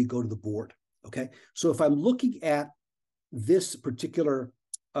 especially when you go to the board, okay? So if I'm looking at this particular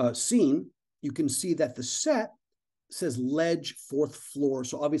scene, you can see that the set says ledge, 4th floor.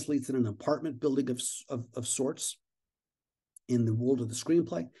 So obviously it's in an apartment building of sorts in the world of the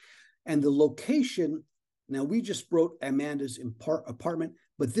screenplay. And the location, now we just wrote Amanda's apartment,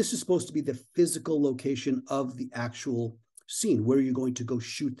 but this is supposed to be the physical location of the actual scene where you're going to go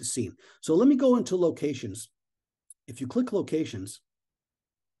shoot the scene. So let me go into locations. If you click locations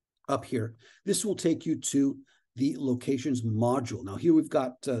up here, this will take you to the locations module. Now here we've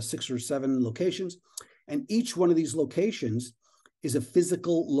got 6 or 7 locations, and each one of these locations is a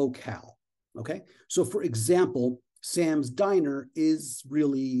physical locale, okay? So for example, Sam's Diner is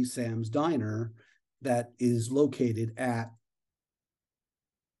really Sam's Diner that is located at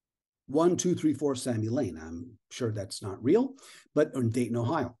 1234 Sammy Lane. I'm sure that's not real, but in Dayton,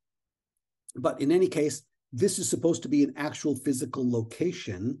 Ohio. But in any case, this is supposed to be an actual physical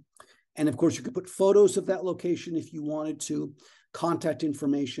location. And of course, you could put photos of that location if you wanted to, contact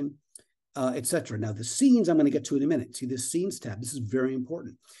information, etc. Now, the scenes I'm going to get to in a minute. See this scenes tab. This is very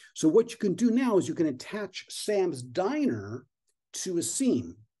important. So what you can do now is you can attach Sam's Diner to a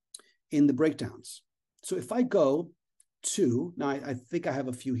scene in the breakdowns. So if I go to, now I think I have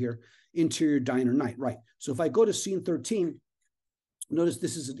a few here, interior diner night, right? So if I go to scene 13, notice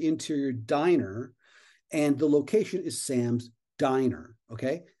this is an interior diner and the location is Sam's Diner,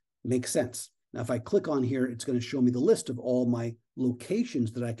 okay? Makes sense. Now, if I click on here, it's going to show me the list of all my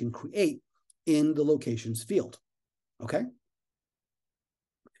locations that I can create in the locations field. Okay.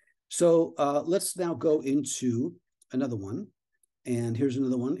 So let's now go into another one. And here's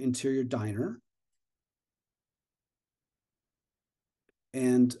another one, interior diner.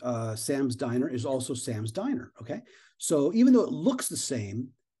 And Sam's Diner is also Sam's Diner, okay? So even though it looks the same,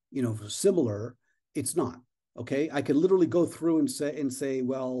 similar, it's not, okay? I could literally go through and say,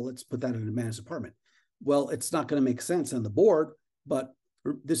 well, let's put that in a man's apartment. Well, it's not going to make sense on the board, but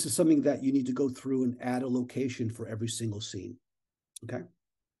this is something that you need to go through and add a location for every single scene, okay?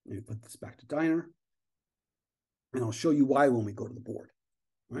 Let me put this back to diner, and I'll show you why when we go to the board,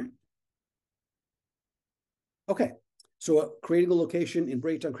 all right? Okay. So creating a location in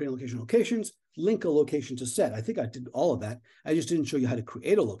Breakdown, creating locations, link a location to set. I think I did all of that. I just didn't show you how to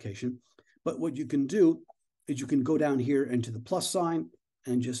create a location. But what you can do is you can go down here into the plus sign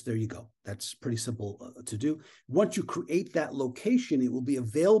and just, there you go. That's pretty simple to do. Once you create that location, it will be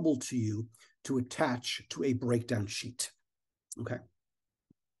available to you to attach to a breakdown sheet. Okay.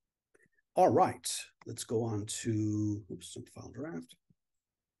 All right. Let's go on to, file draft.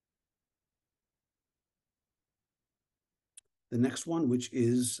 The next one, which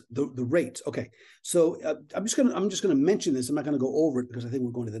is the rate. Okay, so I'm just gonna mention this. I'm not gonna go over it because I think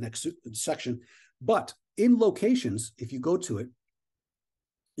we're going to the next section. But in locations, if you go to it,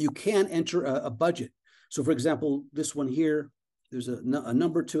 you can enter a budget. So, for example, this one here, there's a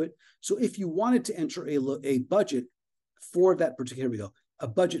number to it. So, if you wanted to enter a budget for that particular, here we go, a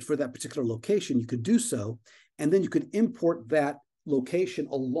budget for that particular location, you could do so, and then you could import that location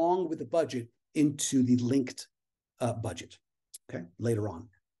along with the budget into the linked budget. Okay, later on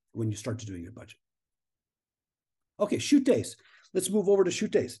when you start to doing your budget. Okay, shoot days. Let's move over to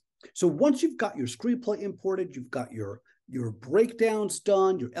shoot days. So once you've got your screenplay imported, you've got your breakdowns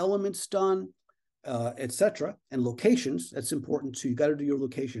done, your elements done, etc., and locations. That's important too. You got to do your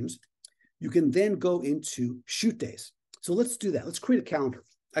locations. You can then go into shoot days. So let's do that. Let's create a calendar.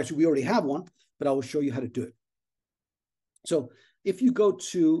 Actually, we already have one, but I will show you how to do it. So if you go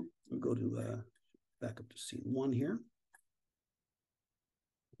to back up to scene 1 here.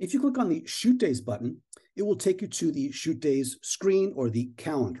 If you click on the Shoot Days button, it will take you to the Shoot Days screen or the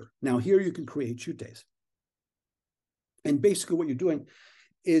calendar. Now here you can create shoot days. And basically what you're doing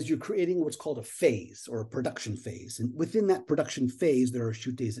is you're creating what's called a phase or a production phase. And within that production phase, there are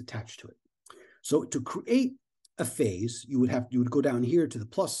shoot days attached to it. So to create a phase, you would go down here to the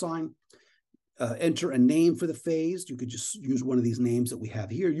plus sign, enter a name for the phase. You could just use one of these names that we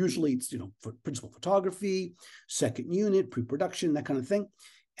have here. Usually it's, for principal photography, second unit, pre-production, that kind of thing.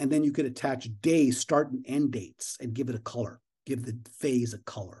 And then you could attach day, start, and end dates and give it a color, give the phase a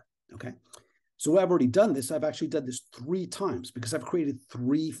color, okay? So I've already done this. I've actually done this 3 times because I've created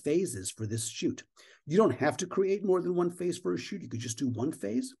 3 phases for this shoot. You don't have to create more than 1 phase for a shoot. You could just do 1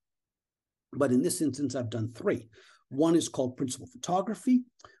 phase. But in this instance, I've done 3. One is called principal photography.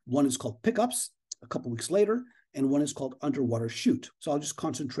 One is called pickups a couple weeks later. And one is called underwater shoot. So I'll just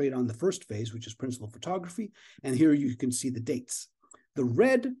concentrate on the first phase, which is principal photography. And here you can see the dates. The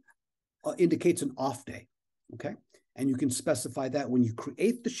red indicates an off day, okay? And you can specify that when you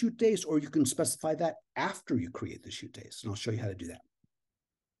create the shoot days, or you can specify that after you create the shoot days. And I'll show you how to do that.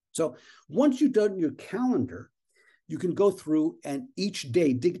 So once you've done your calendar, you can go through and each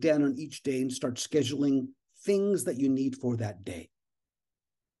day, dig down on each day and start scheduling things that you need for that day.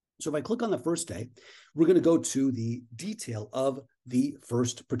 So if I click on the first day, we're going to go to the detail of the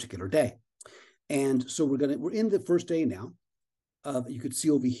first particular day. And so we're in the first day now. You could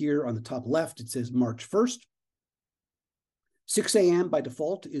see over here on the top left, it says March 1st. 6 a.m. by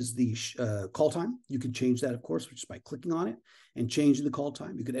default is the call time. You can change that, of course, just by clicking on it and changing the call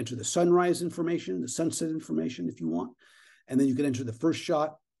time. You could enter the sunrise information, the sunset information if you want. And then you can enter the first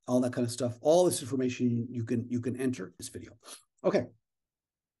shot, all that kind of stuff. All this information you can enter in this video. Okay.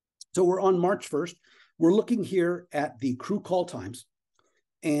 So we're on March 1st. We're looking here at the crew call times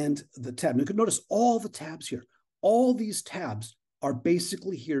and the tab. You can notice all the tabs here. All these tabs are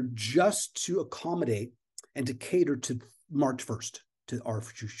basically here just to accommodate and to cater to March 1st, to our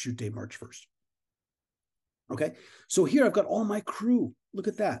shoot day, March 1st. Okay, so here I've got all my crew. Look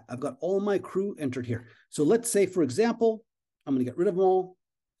at that. I've got all my crew entered here. So let's say, for example, I'm going to get rid of them all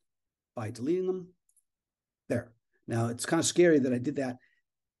by deleting them. There. Now, it's kind of scary that I did that.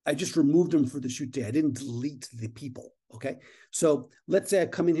 I just removed them for the shoot day. I didn't delete the people, okay? So let's say I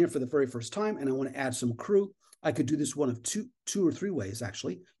come in here for the very first time and I want to add some crew. I could do this one of two or three ways,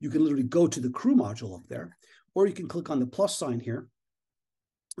 actually. You can literally go to the crew module up there, or you can click on the plus sign here.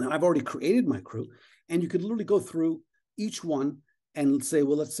 Now, I've already created my crew, and you can literally go through each one and say,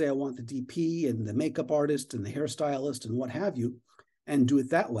 well, let's say I want the DP and the makeup artist and the hairstylist and what have you, and do it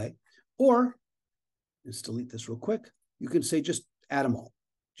that way. Or Let's delete this real quick. You can say just add them all.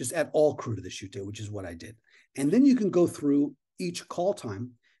 Just add all crew to the shoot day, which is what I did. And then you can go through each call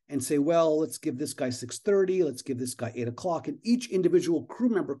time and say, well, let's give this guy 6:30, let's give this guy 8 o'clock, and each individual crew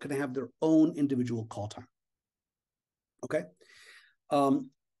member can have their own individual call time. Okay.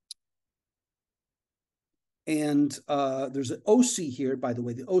 There's an OC here, by the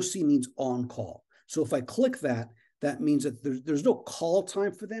way. The OC means on call. So if I click that, that means that there's no call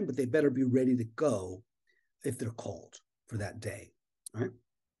time for them, but they better be ready to go if they're called for that day. All right.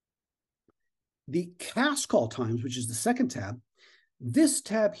 The cast call times, which is the second tab, this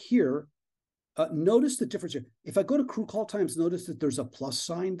tab here, notice the difference here. If I go to crew call times, notice that there's a plus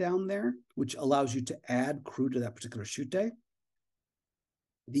sign down there, which allows you to add crew to that particular shoot day.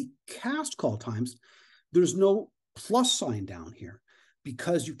 The cast call times, there's no plus sign down here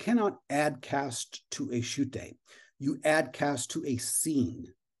because you cannot add cast to a shoot day. You add cast to a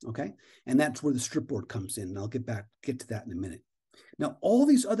scene, okay? And that's where the strip board comes in, and I'll get to that in a minute. Now, all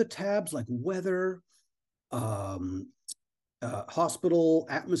these other tabs like weather, hospital,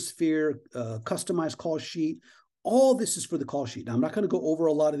 atmosphere, customized call sheet, all this is for the call sheet. Now, I'm not going to go over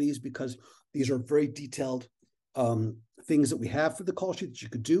a lot of these because these are very detailed things that we have for the call sheet that you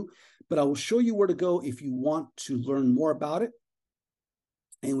could do, but I will show you where to go if you want to learn more about it.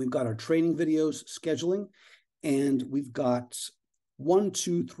 And we've got our training videos, scheduling, and we've got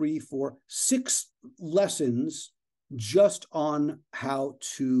 6 lessons just on how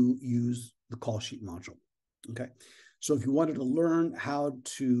to use the call sheet module. Okay. So if you wanted to learn how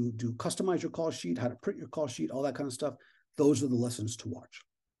to customize your call sheet, how to print your call sheet, all that kind of stuff, those are the lessons to watch.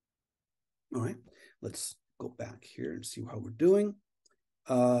 All right, let's go back here and see how we're doing.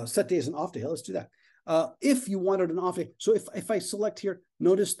 Set days and off day. Let's do that. If you wanted an off day, so if I select here,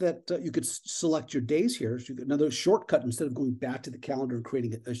 notice that you could select your days here. So you get another shortcut instead of going back to the calendar and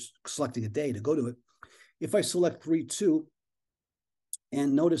creating selecting a day to go to it. If I select 3/2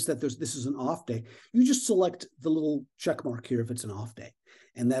 and notice that this is an off day, you just select the little check mark here if it's an off day,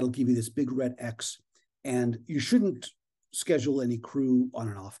 and that'll give you this big red X. And you shouldn't schedule any crew on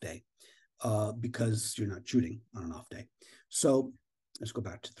an off day because you're not shooting on an off day. So let's go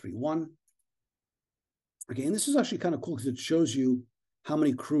back to 3/1. Okay, and this is actually kind of cool because it shows you how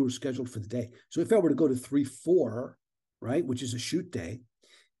many crew are scheduled for the day. So if I were to go to 3/4, right, which is a shoot day,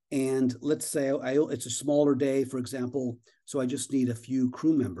 and let's say it's a smaller day, for example, so I just need a few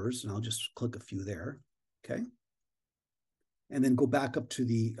crew members, and I'll just click a few there, okay? And then go back up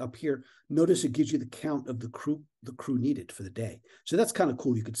here. Notice it gives you the count of the crew needed for the day. So that's kind of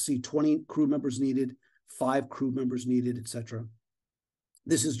cool. You could see 20 crew members needed, 5 crew members needed, etc.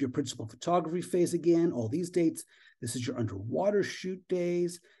 This is your principal photography phase again, all these dates. This is your underwater shoot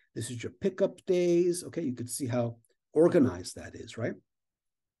days. This is your pickup days. Okay, you could see how organized that is, right?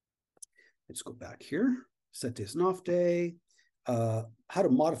 Let's go back here. Set days and off day. How to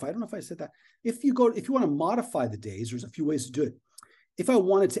modify. I don't know if I said that. If you want to modify the days, there's a few ways to do it. If I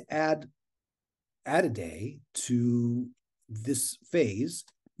wanted to add a day to this phase,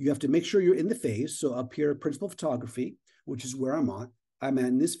 you have to make sure you're in the phase. So up here, principal photography, which is where I'm at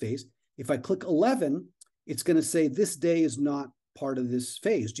in this phase. If I click 11, it's going to say this day is not part of this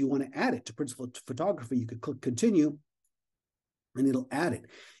phase. Do you want to add it to principal photography? You could click continue and it'll add it.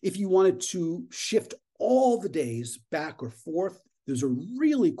 If you wanted to shift all the days back or forth, there's a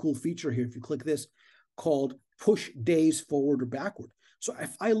really cool feature here. If you click this called push days forward or backward. So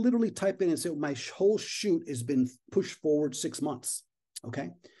if I literally type in and say my whole shoot has been pushed forward 6 months, okay?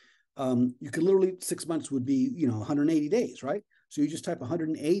 You could literally, 6 months would be, 180 days, right? So you just type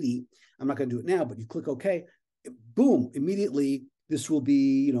 180. I'm not going to do it now, but you click OK. Boom, immediately this will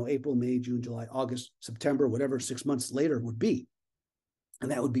be, April, May, June, July, August, September, whatever 6 months later would be.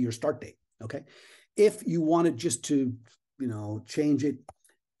 And that would be your start date, okay? If you wanted just to, change it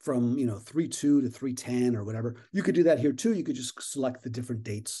from, 3/2 to 3/10 or whatever, you could do that here too. You could just select the different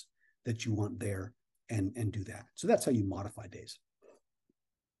dates that you want there and do that. So that's how you modify days.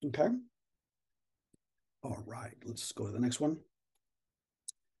 Okay. All right, let's go to the next one.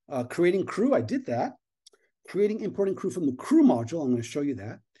 Creating crew, I did that. Importing crew from the crew module, I'm going to show you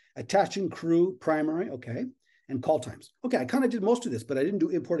that. Attaching crew, primary, okay. And call times. Okay, I kind of did most of this, but I didn't do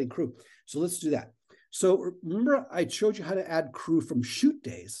importing crew. So let's do that. So remember I showed you how to add crew from shoot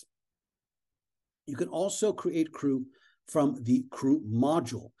days. You can also create crew from the crew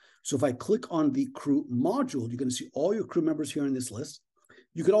module. So if I click on the crew module, you're going to see all your crew members here in this list.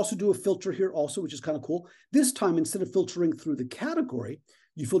 You could also do a filter here also, which is kind of cool. This time, instead of filtering through the category,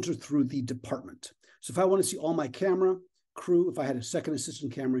 you filter through the department. So if I want to see all my camera crew, if I had a second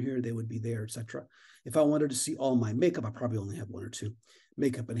assistant camera here, they would be there, etc. If I wanted to see all my makeup, I probably only have 1 or 2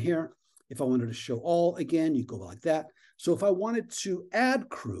 makeup in here. If I wanted to show all again, you go like that. So if I wanted to add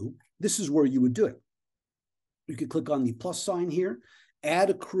crew, this is where you would do it. You could click on the plus sign here, add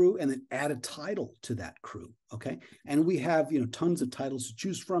a crew, and then add a title to that crew, okay? And we have, tons of titles to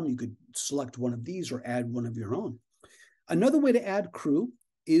choose from. You could select one of these or add one of your own. Another way to add crew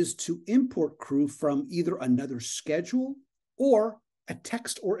is to import crew from either another schedule or a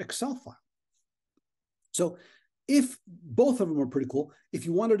text or Excel file. So if both of them are pretty cool, if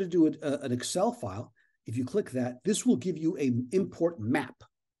you wanted to do an Excel file, if you click that, this will give you an import map,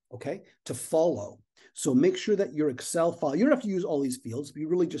 okay, to follow. So make sure that your Excel file, you don't have to use all these fields. You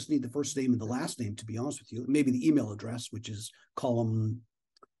really just need the first name and the last name, to be honest with you. Maybe the email address, which is column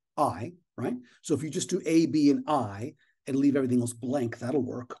I, right? So if you just do A, B, and I and leave everything else blank, that'll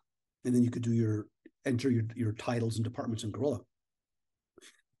work. And then you could do enter your titles and departments in Gorilla.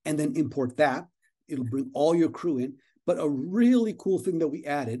 And then import that. It'll bring all your crew in. But a really cool thing that we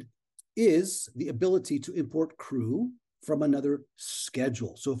added is the ability to import crew from another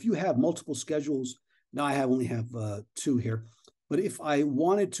schedule. So if you have multiple schedules, now I only have 2 here, but if I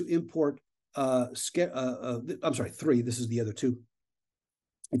wanted to import, I'm sorry, 3, this is the other 2.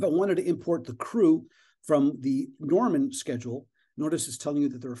 If I wanted to import the crew from the Norman schedule, notice it's telling you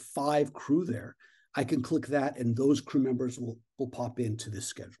that there are 5 crew there. I can click that and those crew members will pop into this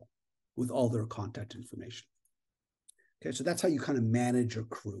schedule with all their contact information. Okay, so that's how you kind of manage your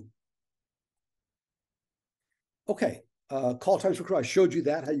crew. Okay, call times for crew. I showed you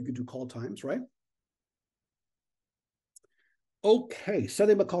that, how you could do call times, right? Okay,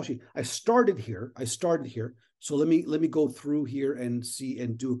 setting up a call sheet. I started here. So let me go through here and see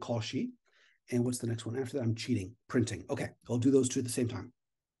and do a call sheet. And what's the next one? After that, I'm cheating, printing. Okay, I'll do those 2 at the same time.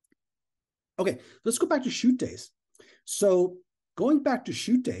 Okay, let's go back to shoot days. So going back to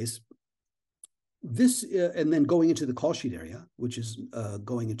shoot days, this and then going into the call sheet area, which is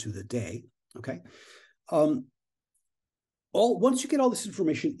going into the day. Okay, once you get all this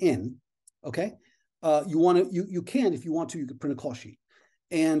information in, okay, you can, if you want to, you could print a call sheet.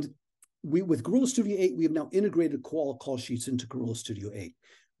 And with Gorilla Studio 8, we have now integrated call sheets into Gorilla Studio 8,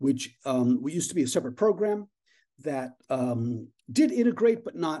 which we used to be a separate program that did integrate,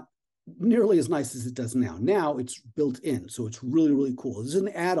 but not nearly as nice as it does now. Now it's built in, so it's really, really cool. This is an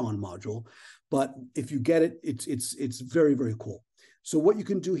add-on module, but if you get it, it's very, very cool. So what you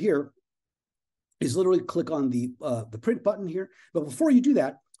can do here is literally click on the print button here. But before you do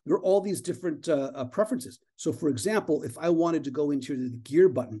that, there are all these different preferences. So for example, if I wanted to go into the gear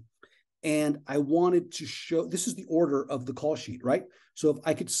button and I wanted to show, this is the order of the call sheet, right? So if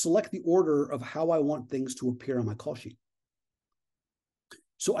I could select the order of how I want things to appear on my call sheet.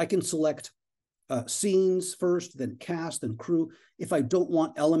 So I can select scenes first, then cast, then crew. If I don't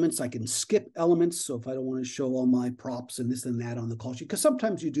want elements, I can skip elements. So if I don't want to show all my props and this and that on the call sheet, because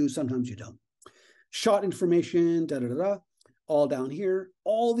sometimes you do, sometimes you don't. Shot information, all down here.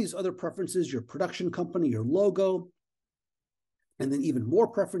 All these other preferences, your production company, your logo, and then even more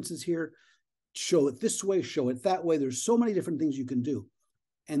preferences here. Show it this way, show it that way. There's so many different things you can do.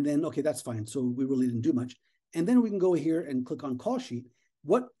 And then, okay, that's fine. So we really didn't do much. And then we can go here and click on call sheet.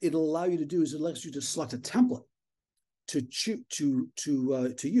 What it'll allow you to do is it lets you to select a template to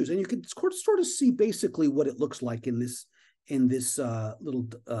use, and you can sort of see basically what it looks like in this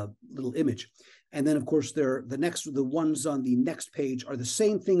little image. And then of course the ones on the next page are the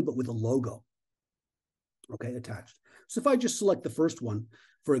same thing but with a logo, okay, attached. So if I just select the first one,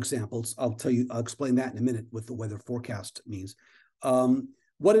 for example, I'll explain that in a minute what the weather forecast means.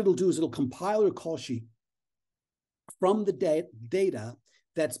 What it'll do is it'll compile your call sheet from the data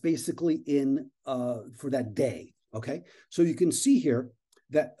that's basically in for that day, okay? So you can see here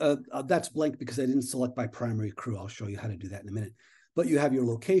that that's blank because I didn't select by primary crew. I'll show you how to do that in a minute. But you have your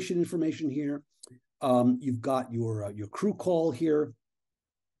location information here. You've got your crew call here,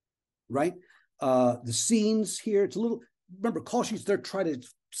 right? The scenes here. It's a little, remember, call sheets, they're trying to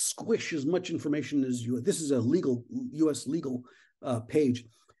squish as much information as you, this is a US legal page.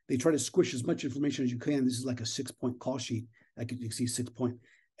 They try to squish as much information as you can. This is like a 6-point call sheet. You can see 6 point,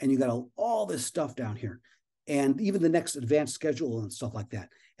 and you got all this stuff down here, and even the next advanced schedule and stuff like that.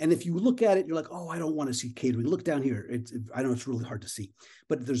 And if you look at it, you're like, oh, I don't want to see catering. Look down here. I know it's really hard to see,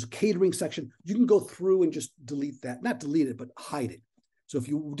 but there's a catering section. You can go through and just delete that, not delete it, but hide it. So if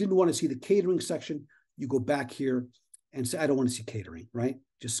you didn't want to see the catering section, you go back here and say, I don't want to see catering, right?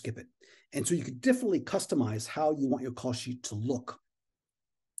 Just skip it. And so you could definitely customize how you want your call sheet to look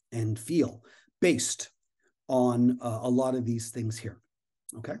and feel based on a lot of these things here,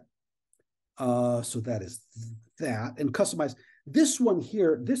 okay? So that is that, and customize. This one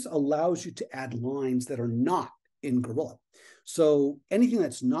here, this allows you to add lines that are not in Gorilla. So anything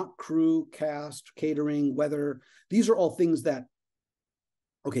that's not crew, cast, catering, weather, these are all things that,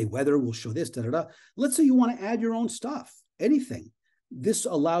 okay, weather will show this, da, da, da. Let's say you want to add your own stuff, anything. This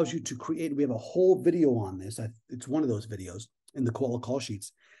allows you to create, we have a whole video on this. It's one of those videos in the Koala call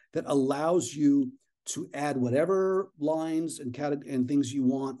sheets that allows you to add whatever lines and things you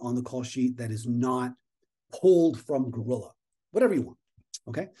want on the call sheet that is not pulled from Gorilla, whatever you want.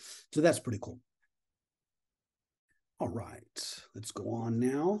 Okay, so that's pretty cool. All right, let's go on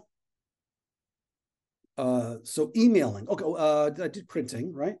now. So emailing. Okay, I did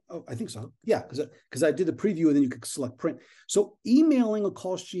printing, right? Oh, I think so. Yeah, because I did the preview and then you could select print. So emailing a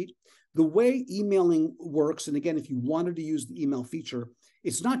call sheet, the way emailing works, and again, if you wanted to use the email feature,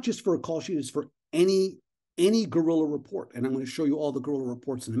 it's not just for a call sheet, it's for any Gorilla report. And I'm going to show you all the Gorilla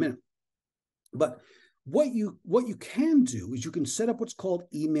reports in a minute. But what you can do is you can set up what's called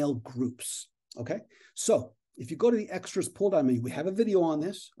email groups. Okay, so if you go to the extras pull down menu, we have a video on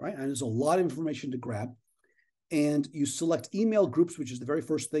this, right? And there's a lot of information to grab. And you select email groups, which is the very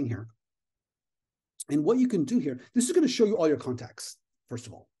first thing here. And what you can do here, this is going to show you all your contacts, first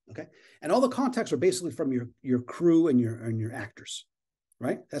of all, okay? And all the contacts are basically from your crew and your actors,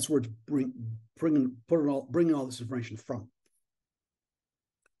 right? That's where it's bringing all this information from.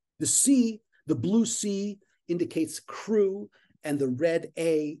 The blue C indicates crew, and the red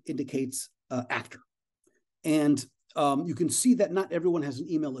A indicates actor. And you can see that not everyone has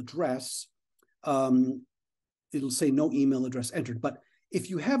an email address. It'll say no email address entered. But if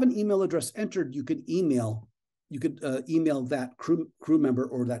you have an email address entered, you could email that crew member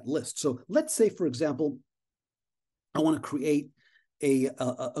or that list. So let's say, for example, I want to create a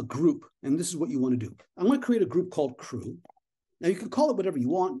group, and this is what you want to do. I want to create a group called crew. Now you can call it whatever you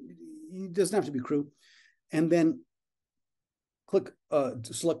want. It doesn't have to be crew. And then click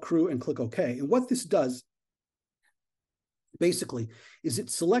select crew and click OK. And what this does basically is it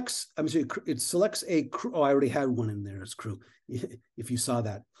selects a crew. Oh, I already had one in there as crew, if you saw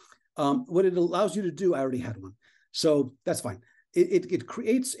that. What it allows you to do, I already had one, so that's fine. It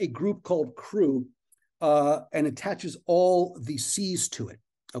creates a group called crew and attaches all the C's to it.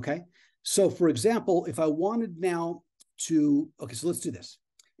 Okay, so for example, if I wanted now to, okay, so let's do this.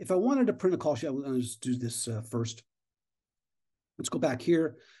 If I wanted to print a call sheet, I'll just do this first. Let's go back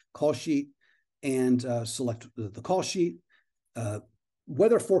here, call sheet, and select the call sheet.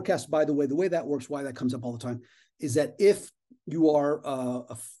 Weather forecast, by the way that works, why that comes up all the time, is that if you are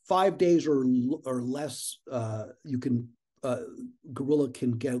 5 days or less, you can Gorilla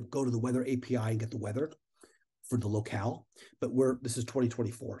can go to the weather API and get the weather for the locale. But this is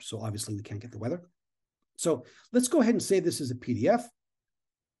 2024, so obviously we can't get the weather. So let's go ahead and save this as a PDF.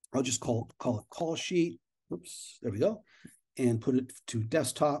 I'll just call it call sheet. Oops, there we go, and put it to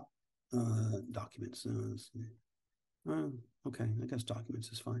desktop documents. Okay, I guess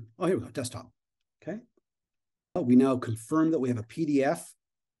documents is fine. Oh, here we go, desktop. Okay. Oh, we now confirm that we have a PDF,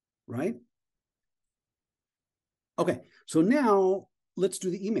 right? Okay, so now let's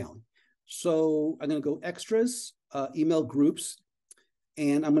do the emailing. So I'm going to go extras, email groups,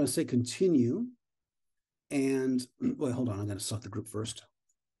 and I'm going to say continue. And well, hold on, I'm going to select the group first.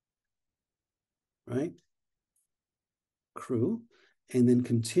 Right? Crew, and then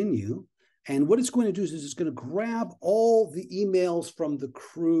continue. And what it's going to do is it's going to grab all the emails from the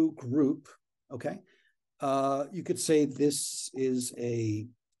crew group. Okay. You could say this is a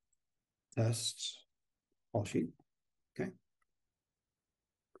test call sheet. Okay.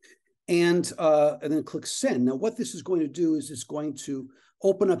 And then click send. Now, what this is going to do is it's going to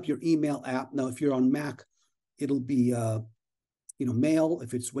open up your email app. Now, if you're on Mac, it'll be Mail.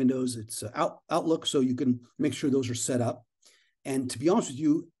 If it's Windows, it's Outlook. So you can make sure those are set up. And to be honest with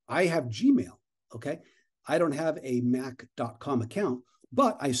you, I have Gmail. Okay. I don't have a Mac.com account,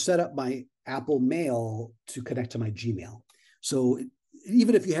 but I set up my Apple Mail to connect to my Gmail. So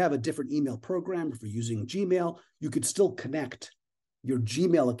even if you have a different email program, if you're using Gmail, you could still connect your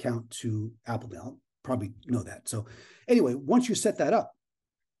Gmail account to Apple Mail. Probably know that. So anyway, once you set that up,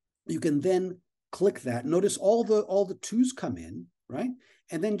 you can then click that. Notice all the twos come in, right?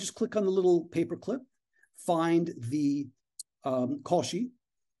 And then just click on the little paper clip, find the call sheet,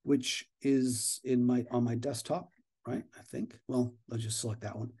 which is on my desktop, right? I think. Well, let's just select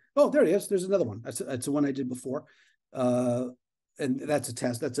that one. Oh, there it is. There's another one. That's the one I did before. And that's a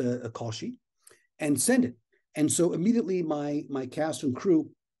test. That's a call sheet. And send it. And so immediately my cast and crew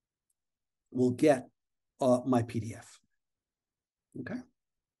will get my PDF. Okay.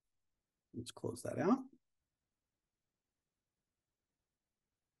 Let's close that out.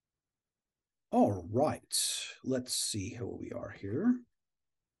 All right. Let's see how we are here.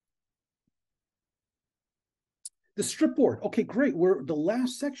 The strip board. Okay, great. We're the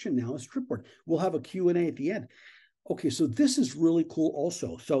last section now is strip board. We'll have a Q&A at the end. Okay, so this is really cool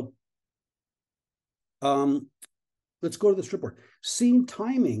also. So let's go to the strip board. Scene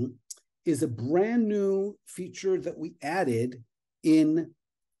timing is a brand new feature that we added in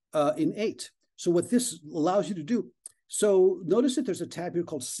 8. So what this allows you to do, so notice that there's a tab here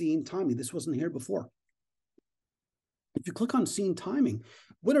called scene timing. This wasn't here before. If you click on scene timing,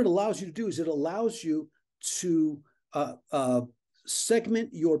 what it allows you to do is it allows you to segment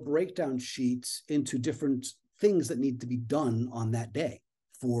your breakdown sheets into different things that need to be done on that day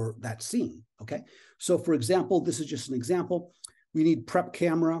for that scene, okay? So for example, this is just an example. We need prep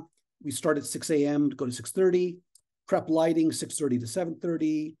camera. We start at 6 a.m. to go to 6:30. Prep lighting, 6:30 to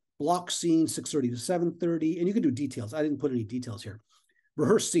 7:30. Block scene, 6:30 to 7:30. And you can do details. I didn't put any details here.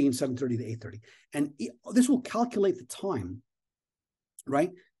 Rehearse scene, 7:30 to 8:30. And this will calculate the time,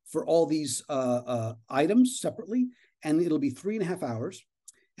 right, for all these items separately. And it'll be 3.5 hours.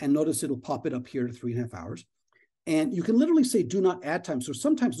 And notice it'll pop it up here to 3.5 hours. And you can literally say, do not add time. So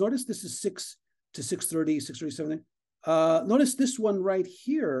sometimes notice this is 6 to 6:30, 6:30, 7:30. Notice this one right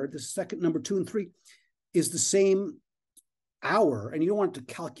here, the second number 2 and 3 is the same hour, and you don't want it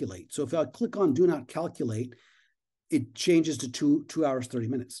to calculate. So if I click on do not calculate, it changes to 2 hours, 30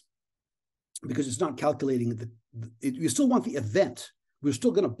 minutes because it's not calculating you still want the event. We're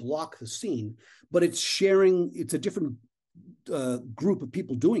still going to block the scene, but it's sharing, it's a different group of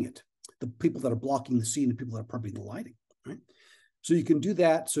people doing it. The people that are blocking the scene and people that are prepping the lighting, right? So you can do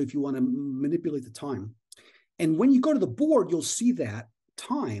that. So if you want to manipulate the time. And when you go to the board, you'll see that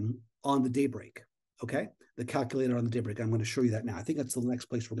time on the daybreak, okay? The calculator on the daybreak. I'm going to show you that now. I think that's the next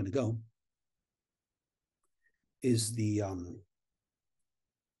place we're going to go is the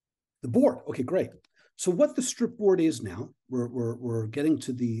board. Okay, great. So what the strip board is now, we're getting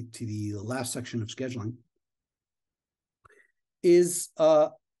to the last section of scheduling, is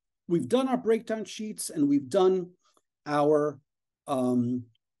we've done our breakdown sheets and we've done our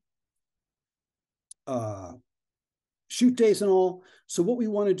shoot days and all. So what we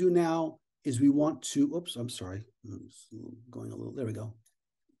want to do now is we want to, oops, I'm sorry, it's going a little, there we go.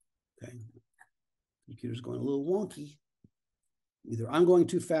 Okay, computer's going a little wonky. Either I'm going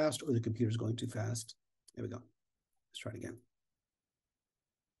too fast or the computer's going too fast. There we go. Let's try it again.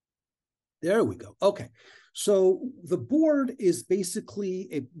 There we go. Okay. So the board is basically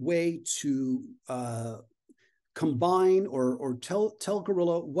a way to combine or tell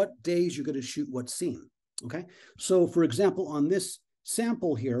Gorilla what days you're going to shoot what scene. Okay. So for example, on this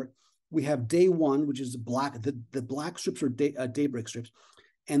sample here, we have day 1, which is black. The black strips are daybreak strips.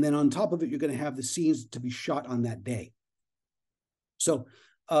 And then on top of it, you're going to have the scenes to be shot on that day. So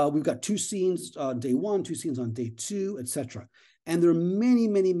we've got 2 scenes on day 1, 2 scenes on day 2, etc. And there are many,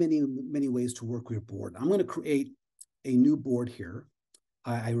 many, many, many ways to work with your board. I'm going to create a new board here.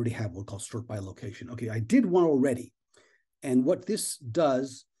 I already have one called sort by location. Okay, I did one already. And what this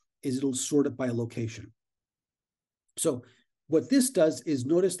does is it'll sort it by location. So what this does is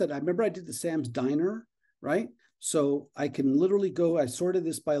notice that I remember I did the Sam's Diner, right? So I can literally go, I sorted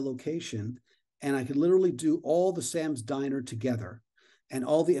this by location, and I can literally do all the Sam's Diner together and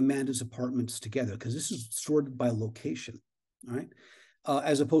all the Amanda's apartments together, because this is sorted by location, all right?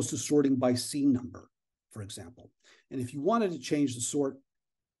 As opposed to sorting by scene number, for example. And if you wanted to change the sort,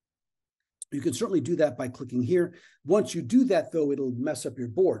 you can certainly do that by clicking here. Once you do that, though, it'll mess up your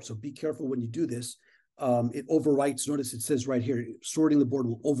board. So be careful when you do this. It overwrites. Notice it says right here, sorting the board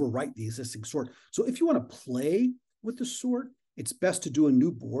will overwrite the existing sort. So if you want to play with the sort, it's best to do a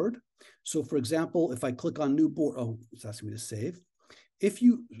new board. So for example, if I click on new board, oh, it's asking me to save. If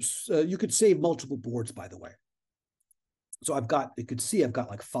you, you could save multiple boards, by the way. So I've got, you could see I've got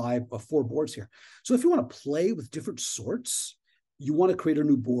like 5 or 4 boards here. So if you want to play with different sorts, you want to create a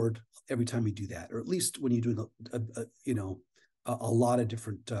new board every time you do that, or at least when you're doing a lot of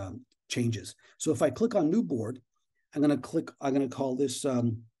different changes. So if I click on new board, I'm going to call this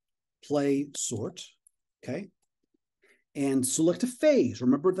play sort, okay? And select a phase.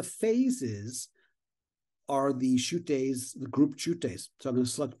 Remember, the phases are the shoot days, the group shoot days. So I'm going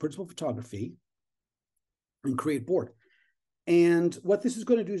to select principal photography and create board. And what this is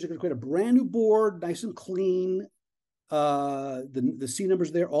going to do is you're going to create a brand new board, nice and clean. The C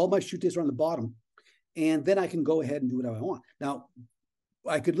numbers there, all my shoot days are on the bottom. And then I can go ahead and do whatever I want. Now,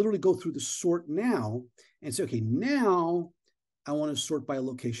 I could literally go through the sort now and say, okay, now I want to sort by a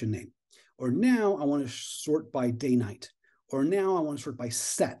location name. Or now I want to sort by day night. Or now I want to sort by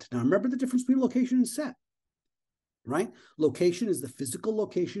set. Now, remember the difference between location and set, right? Location is the physical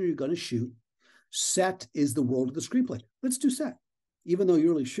location you're going to shoot. Set is the world of the screenplay. Let's do set, even though you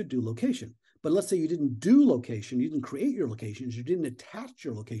really should do location. But let's say you didn't do location, you didn't create your locations, you didn't attach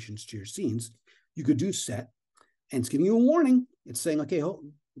your locations to your scenes. You could do set, and it's giving you a warning. It's saying, okay,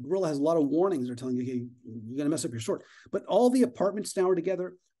 Gorilla has a lot of warnings. They're telling you, okay, you're going to mess up your sort. But all the apartments now are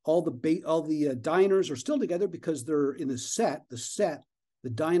together. All the diners are still together because they're in the set. The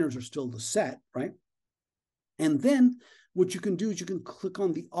diners are still the set, right? And then what you can do is you can click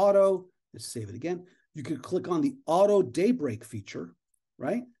on the auto. Let's save it again. You can click on the auto daybreak feature,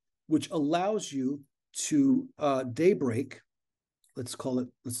 right? Which allows you to daybreak. Let's call it,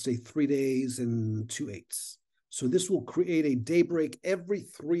 let's say 3 days and 2 8. So this will create a daybreak every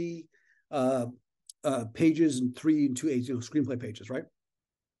 3 pages and 3 and 2 8, screenplay pages, right?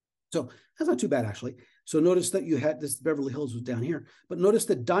 So that's not too bad, actually. So notice that you had this, Beverly Hills was down here, but notice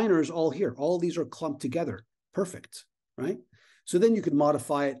that diners all here. All these are clumped together. Perfect, right? So then you could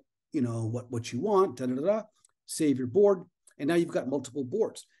modify it, what you want, save your board, and now you've got multiple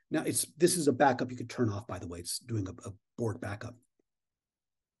boards. Now this is a backup you could turn off, by the way. It's doing a board backup.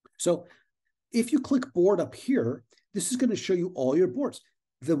 So if you click board up here, this is going to show you all your boards.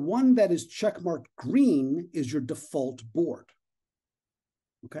 The one that is checkmarked green is your default board.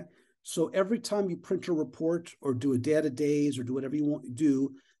 Okay. So every time you print a report or do a data days or do whatever you want to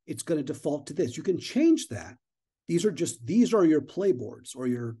do, it's going to default to this. You can change that. These are your play boards or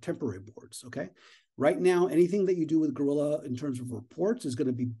your temporary boards. Okay. Right now, anything that you do with Gorilla in terms of reports is going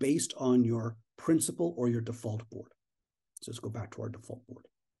to be based on your principal or your default board. So let's go back to our default board.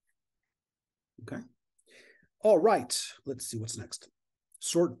 Okay. All right. Let's see what's next.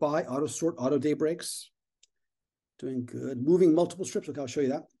 Sort by, auto sort, auto daybreaks. Doing good. Moving multiple strips. Okay, I'll show you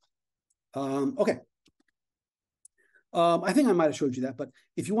that. Okay. I think I might have showed you that, but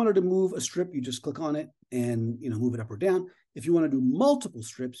if you wanted to move a strip, you just click on it and move it up or down. If you want to do multiple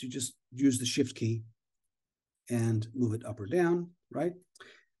strips, you just use the shift key and move it up or down, right?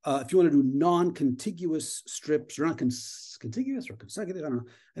 If you want to do non-contiguous strips, or not contiguous or consecutive, I don't know.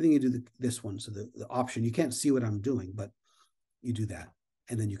 I think you do this one. So the option, you can't see what I'm doing, but you do that.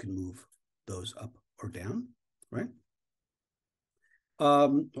 And then you can move those up or down, right?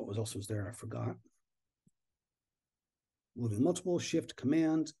 What else was there? I forgot. Moving multiple, shift,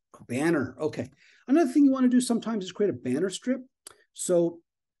 command, banner. Okay. Another thing you want to do sometimes is create a banner strip. So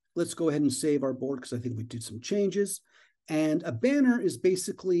let's go ahead and save our board because I think we did some changes. And a banner is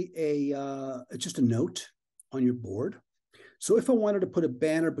basically just a note on your board. So if I wanted to put a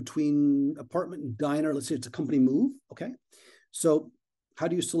banner between apartment and diner, let's say it's a company move, okay? So how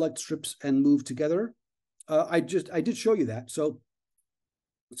do you select strips and move together? I did show you that. So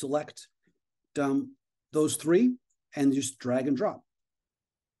select those 3 and just drag and drop.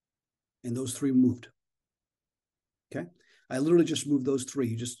 And those 3 moved. Okay. I literally just moved those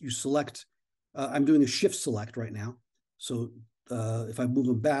 3. You select, I'm doing a shift select right now. So if I move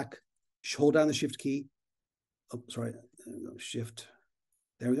them back, hold down the shift key. Oh, sorry, shift.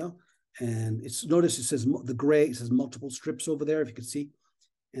 There we go. And notice it says the gray, it says multiple strips over there, if you can see.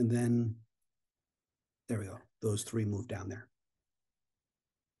 And then there we go. Those 3 move down there.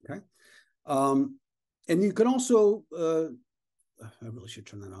 Okay. And you can also, I really should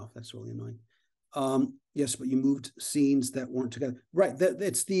turn that off. That's really annoying. Yes, but you moved scenes that weren't together. Right.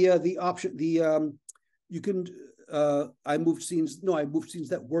 It's the option. You can. I moved scenes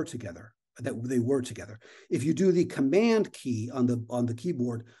that were together. That they were together. If you do the command key on the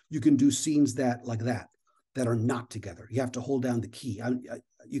keyboard, you can do scenes that are not together. You have to hold down the key.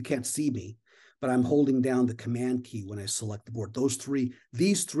 You can't see me, but I'm holding down the command key when I select the board.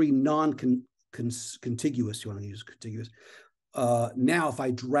 These three non-contiguous. You want to use contiguous. Now, if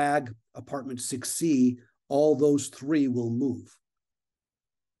I drag apartment 6C, all those 3 will move.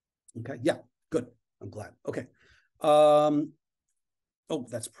 Okay. Yeah. Good. I'm glad. Okay. Oh,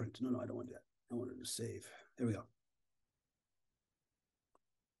 that's print. No, I don't want that. I wanted to save. There we go.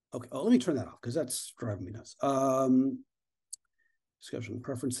 Okay. Oh, let me turn that off because that's driving me nuts. Scheduling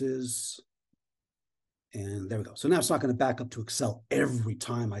preferences. And there we go. So now it's not going to back up to Excel every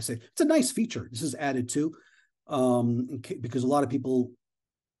time I say. It's a nice feature. This is added too, because a lot of people,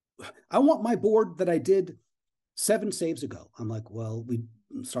 I want my board that I did 7 saves ago. I'm like, well,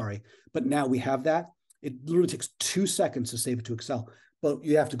 I'm sorry, but now we have that. It literally takes 2 seconds to save it to Excel, but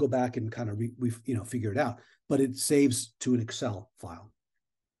you have to go back and kind of figure it out. But it saves to an Excel file.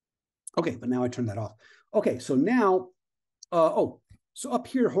 Okay, but now I turn that off. Okay, so now, so up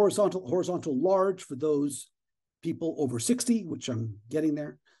here, horizontal large for those people over 60, which I'm getting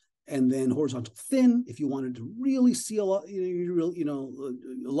there, and then horizontal thin if you wanted to really see a long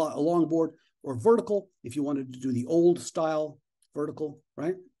board, or vertical if you wanted to do the old style vertical,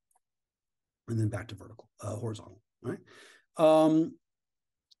 right? And then back to vertical, horizontal, right?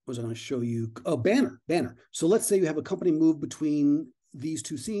 was I going to show you? Oh, banner. So let's say you have a company move between these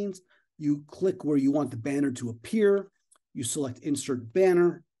two scenes. You click where you want the banner to appear. You select insert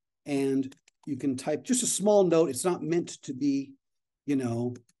banner, and you can type just a small note. It's not meant to be,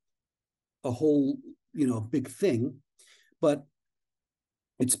 a whole, big thing, but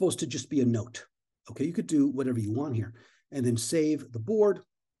it's supposed to just be a note. Okay, you could do whatever you want here, and then save the board.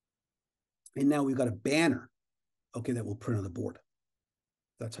 And now we've got a banner, okay, that will print on the board.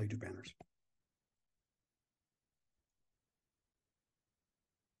 That's how you do banners.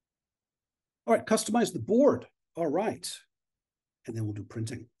 All right, customize the board. All right. And then we'll do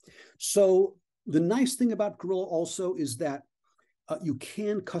printing. So the nice thing about Gorilla also is that you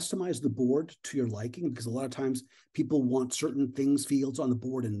can customize the board to your liking, because a lot of times people want certain fields on the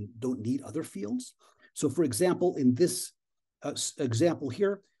board and don't need other fields. So for example, in this example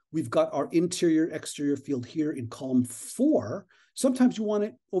here, we've got our interior exterior field here in column 4. Sometimes you want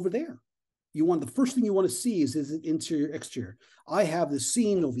it over there. The first thing you want to see is it interior exterior. I have the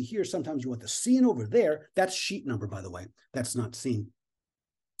scene over here. Sometimes you want the scene over there. That's sheet number, by the way. That's not scene.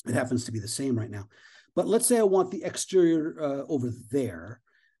 It happens to be the same right now. But let's say I want the exterior over there,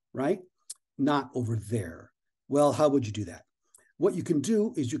 right? Not over there. Well, how would you do that? What you can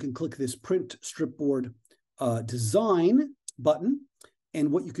do is you can click this Print Stripboard Design button.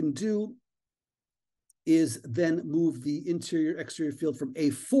 And what you can do is then move the interior exterior field from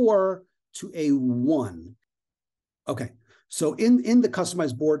A4 to A1. Okay, so in the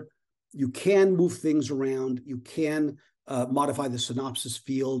customized board, you can move things around. You can modify the synopsis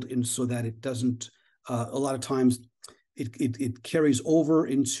field so that it doesn't, a lot of times it carries over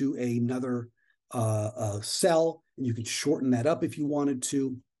into another cell, and you can shorten that up if you wanted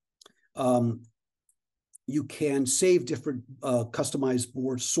to. You can save different customized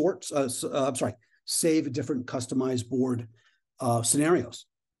board sorts. Save different customized board scenarios.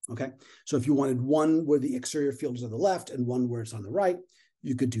 Okay, so if you wanted one where the exterior field is on the left and one where it's on the right,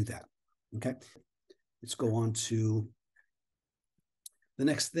 you could do that. Okay, let's go on to the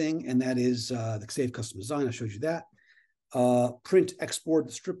next thing, and that is the Save Custom Design. I showed you that. Print, export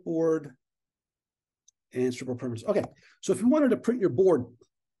the strip board, and strip board preferences. Okay, so if you wanted to print your board,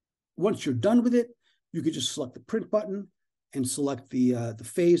 once you're done with it, you could just select the print button and select the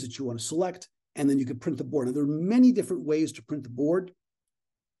phase that you want to select, and then you could print the board. Now, there are many different ways to print the board.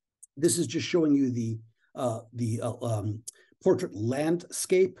 This is just showing you the portrait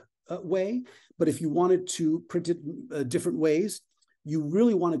landscape way. But if you wanted to print it different ways, you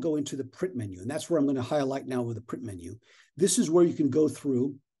really want to go into the print menu. And that's where I'm going to highlight now with the print menu. This is where you can go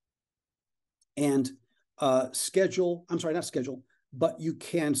through and schedule, I'm sorry, not schedule, but you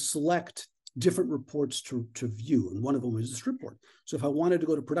can select different reports to view. And one of them is the strip board. So if I wanted to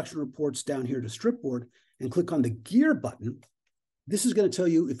go to production reports down here to strip board and click on the gear button, this is going to tell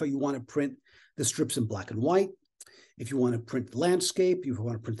you if you want to print the strips in black and white, if you want to print the landscape, if you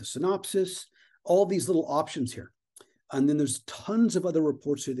want to print the synopsis, all these little options here. And then there's tons of other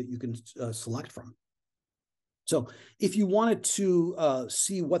reports here that you can select from. So if you wanted to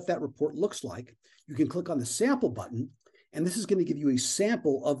see what that report looks like, you can click on the sample button, and this is going to give you a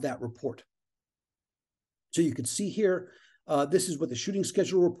sample of that report. So you can see here, this is what the shooting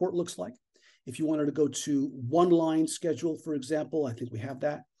schedule report looks like. If you wanted to go to one-line schedule, for example, I think we have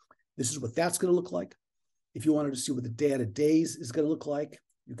that. This is what that's going to look like. If you wanted to see what the data days is going to look like,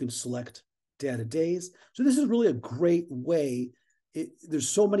 you can select data days. So this is really a great way. There's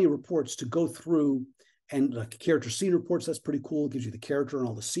so many reports to go through, and like character scene reports, that's pretty cool. It gives you the character and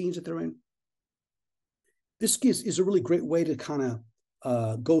all the scenes that they're in. This is a really great way to kind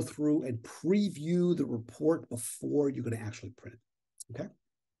of go through and preview the report before you're going to actually print it. Okay.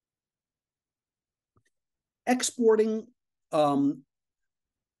 Exporting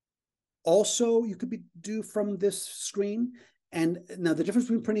also you could do from this screen. And now the difference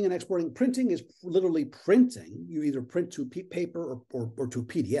between printing and exporting, printing is literally printing. You either print to paper or to a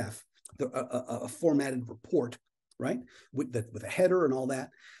PDF, a formatted report, right? With a header and all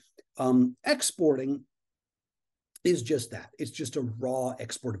that. Exporting is just that. It's just a raw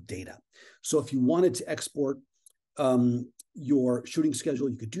export of data. So if you wanted to export your shooting schedule,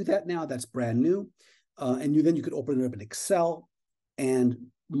 you could do that now. That's brand new. And then you could open it up in Excel and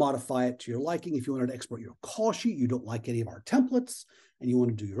modify it to your liking. If you wanted to export your call sheet, you don't like any of our templates, and you want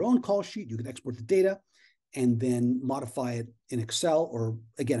to do your own call sheet, you can export the data and then modify it in Excel. Or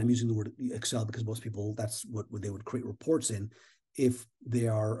again, I'm using the word Excel because most people, that's what they would create reports in if they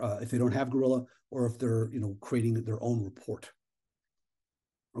are if they don't have Gorilla, or if they're creating their own report.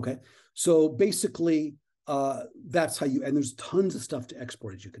 Okay, so basically that's how you, and there's tons of stuff to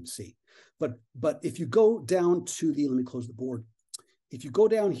export, as you can see. But if you go down to let me close the board. if you go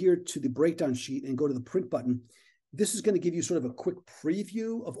down here to the breakdown sheet and go to the print button, this is going to give you sort of a quick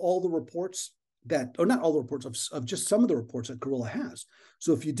preview of all the reports that, or not all the reports, of just some of the reports that Gorilla has.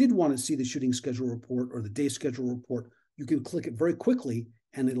 So if you did want to see the shooting schedule report or the day schedule report, you can click it very quickly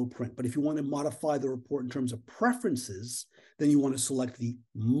and it'll print. But if you want to modify the report in terms of preferences, then you want to select the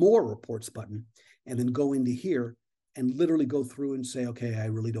More Reports button and then go into here and literally go through and say, okay, I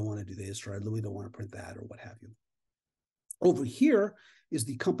really don't want to do this, or I really don't want to print that, or what have you. Over here is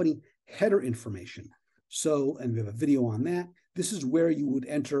the company header information. So, and we have a video on that. This is where you would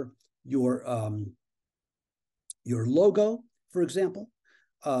enter your logo, for example,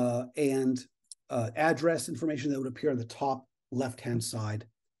 and address information that would appear on the top left-hand side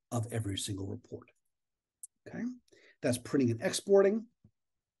of every single report. Okay, that's printing and exporting.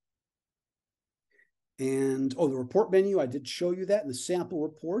 And, oh, the report menu, I did show you that in the sample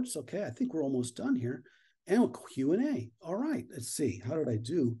reports. Okay, I think we're almost done here. And Q&A. All right, let's see. How did I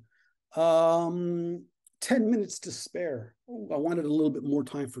do? 10 minutes to spare. Oh, I wanted a little bit more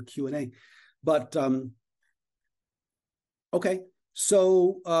time for Q&A. But, okay,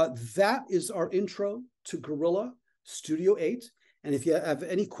 so that is our intro to Gorilla Studio 8. And if you have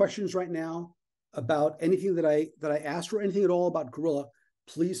any questions right now about anything that I asked or anything at all about Gorilla,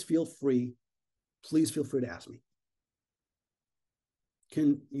 please feel free to ask me.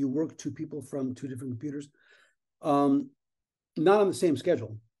 Can you work two people from two different computers? Not on the same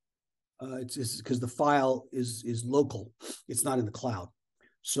schedule. It's because the file is local. It's not in the cloud.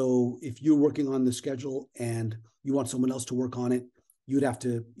 So if you're working on the schedule and you want someone else to work on it, you'd have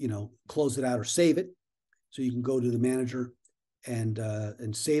to, close it out or save it. So you can go to the manager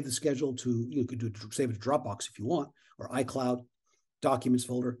and save the schedule to, you could save it to Dropbox if you want, or iCloud, documents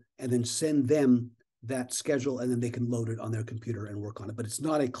folder, and then send them that schedule, and then they can load it on their computer and work on it. But it's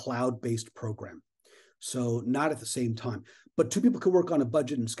not a cloud-based program, so not at the same time. But two people can work on a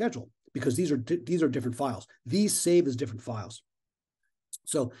budget and schedule because these are different files. These save as different files.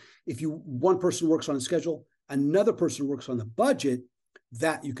 So if one person works on a schedule, another person works on the budget,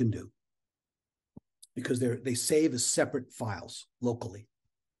 that you can do because they save as separate files locally.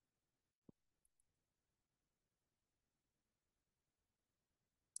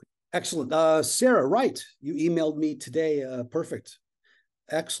 Excellent. Sarah, right. You emailed me today. Perfect.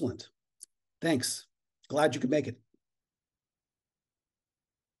 Excellent. Thanks. Glad you could make it.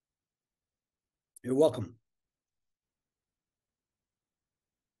 You're welcome.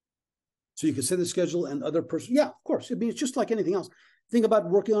 So you can send the schedule and other person. Yeah, of course. I mean, it's just like anything else. Think about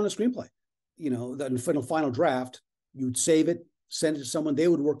working on a screenplay. The final draft, you'd save it, send it to someone, they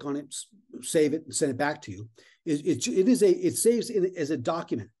would work on it, save it, and send it back to you. It saves it as a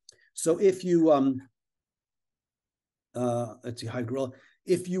document. So if you let's see, hi Gorilla.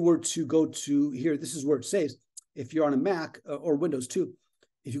 If you were to go to here, this is where it saves. If you're on a Mac or Windows too,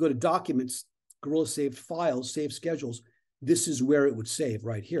 if you go to Documents, Gorilla Saved Files, Save Schedules, this is where it would save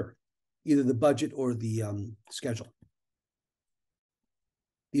right here, either the budget or the schedule.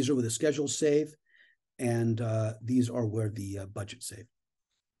 These are where the schedules save, and these are where the budget save.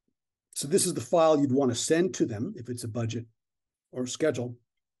 So this is the file you'd want to send to them if it's a budget or schedule.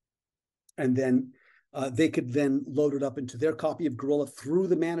 And then they could then load it up into their copy of Gorilla through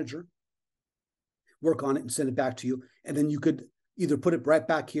the manager, work on it and send it back to you. And then you could either put it right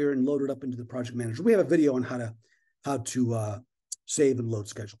back here and load it up into the project manager. We have a video on how to save and load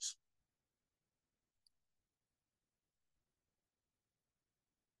schedules.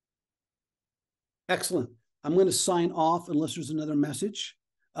 Excellent. I'm going to sign off unless there's another message.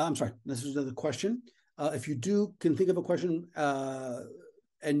 I'm sorry, unless there's another question. If you can think of a question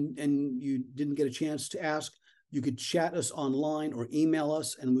and you didn't get a chance to ask, you could chat us online or email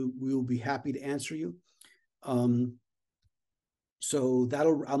us, and we will be happy to answer you. So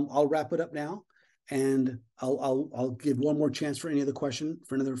I'll wrap it up now, and I'll give one more chance for any other question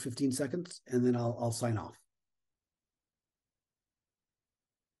for another 15 seconds, and then I'll sign off.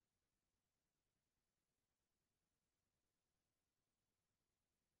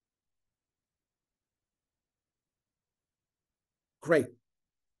 Great.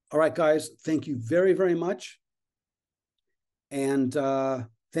 All right, guys. Thank you very, very much. And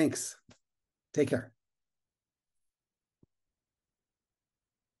thanks. Take care.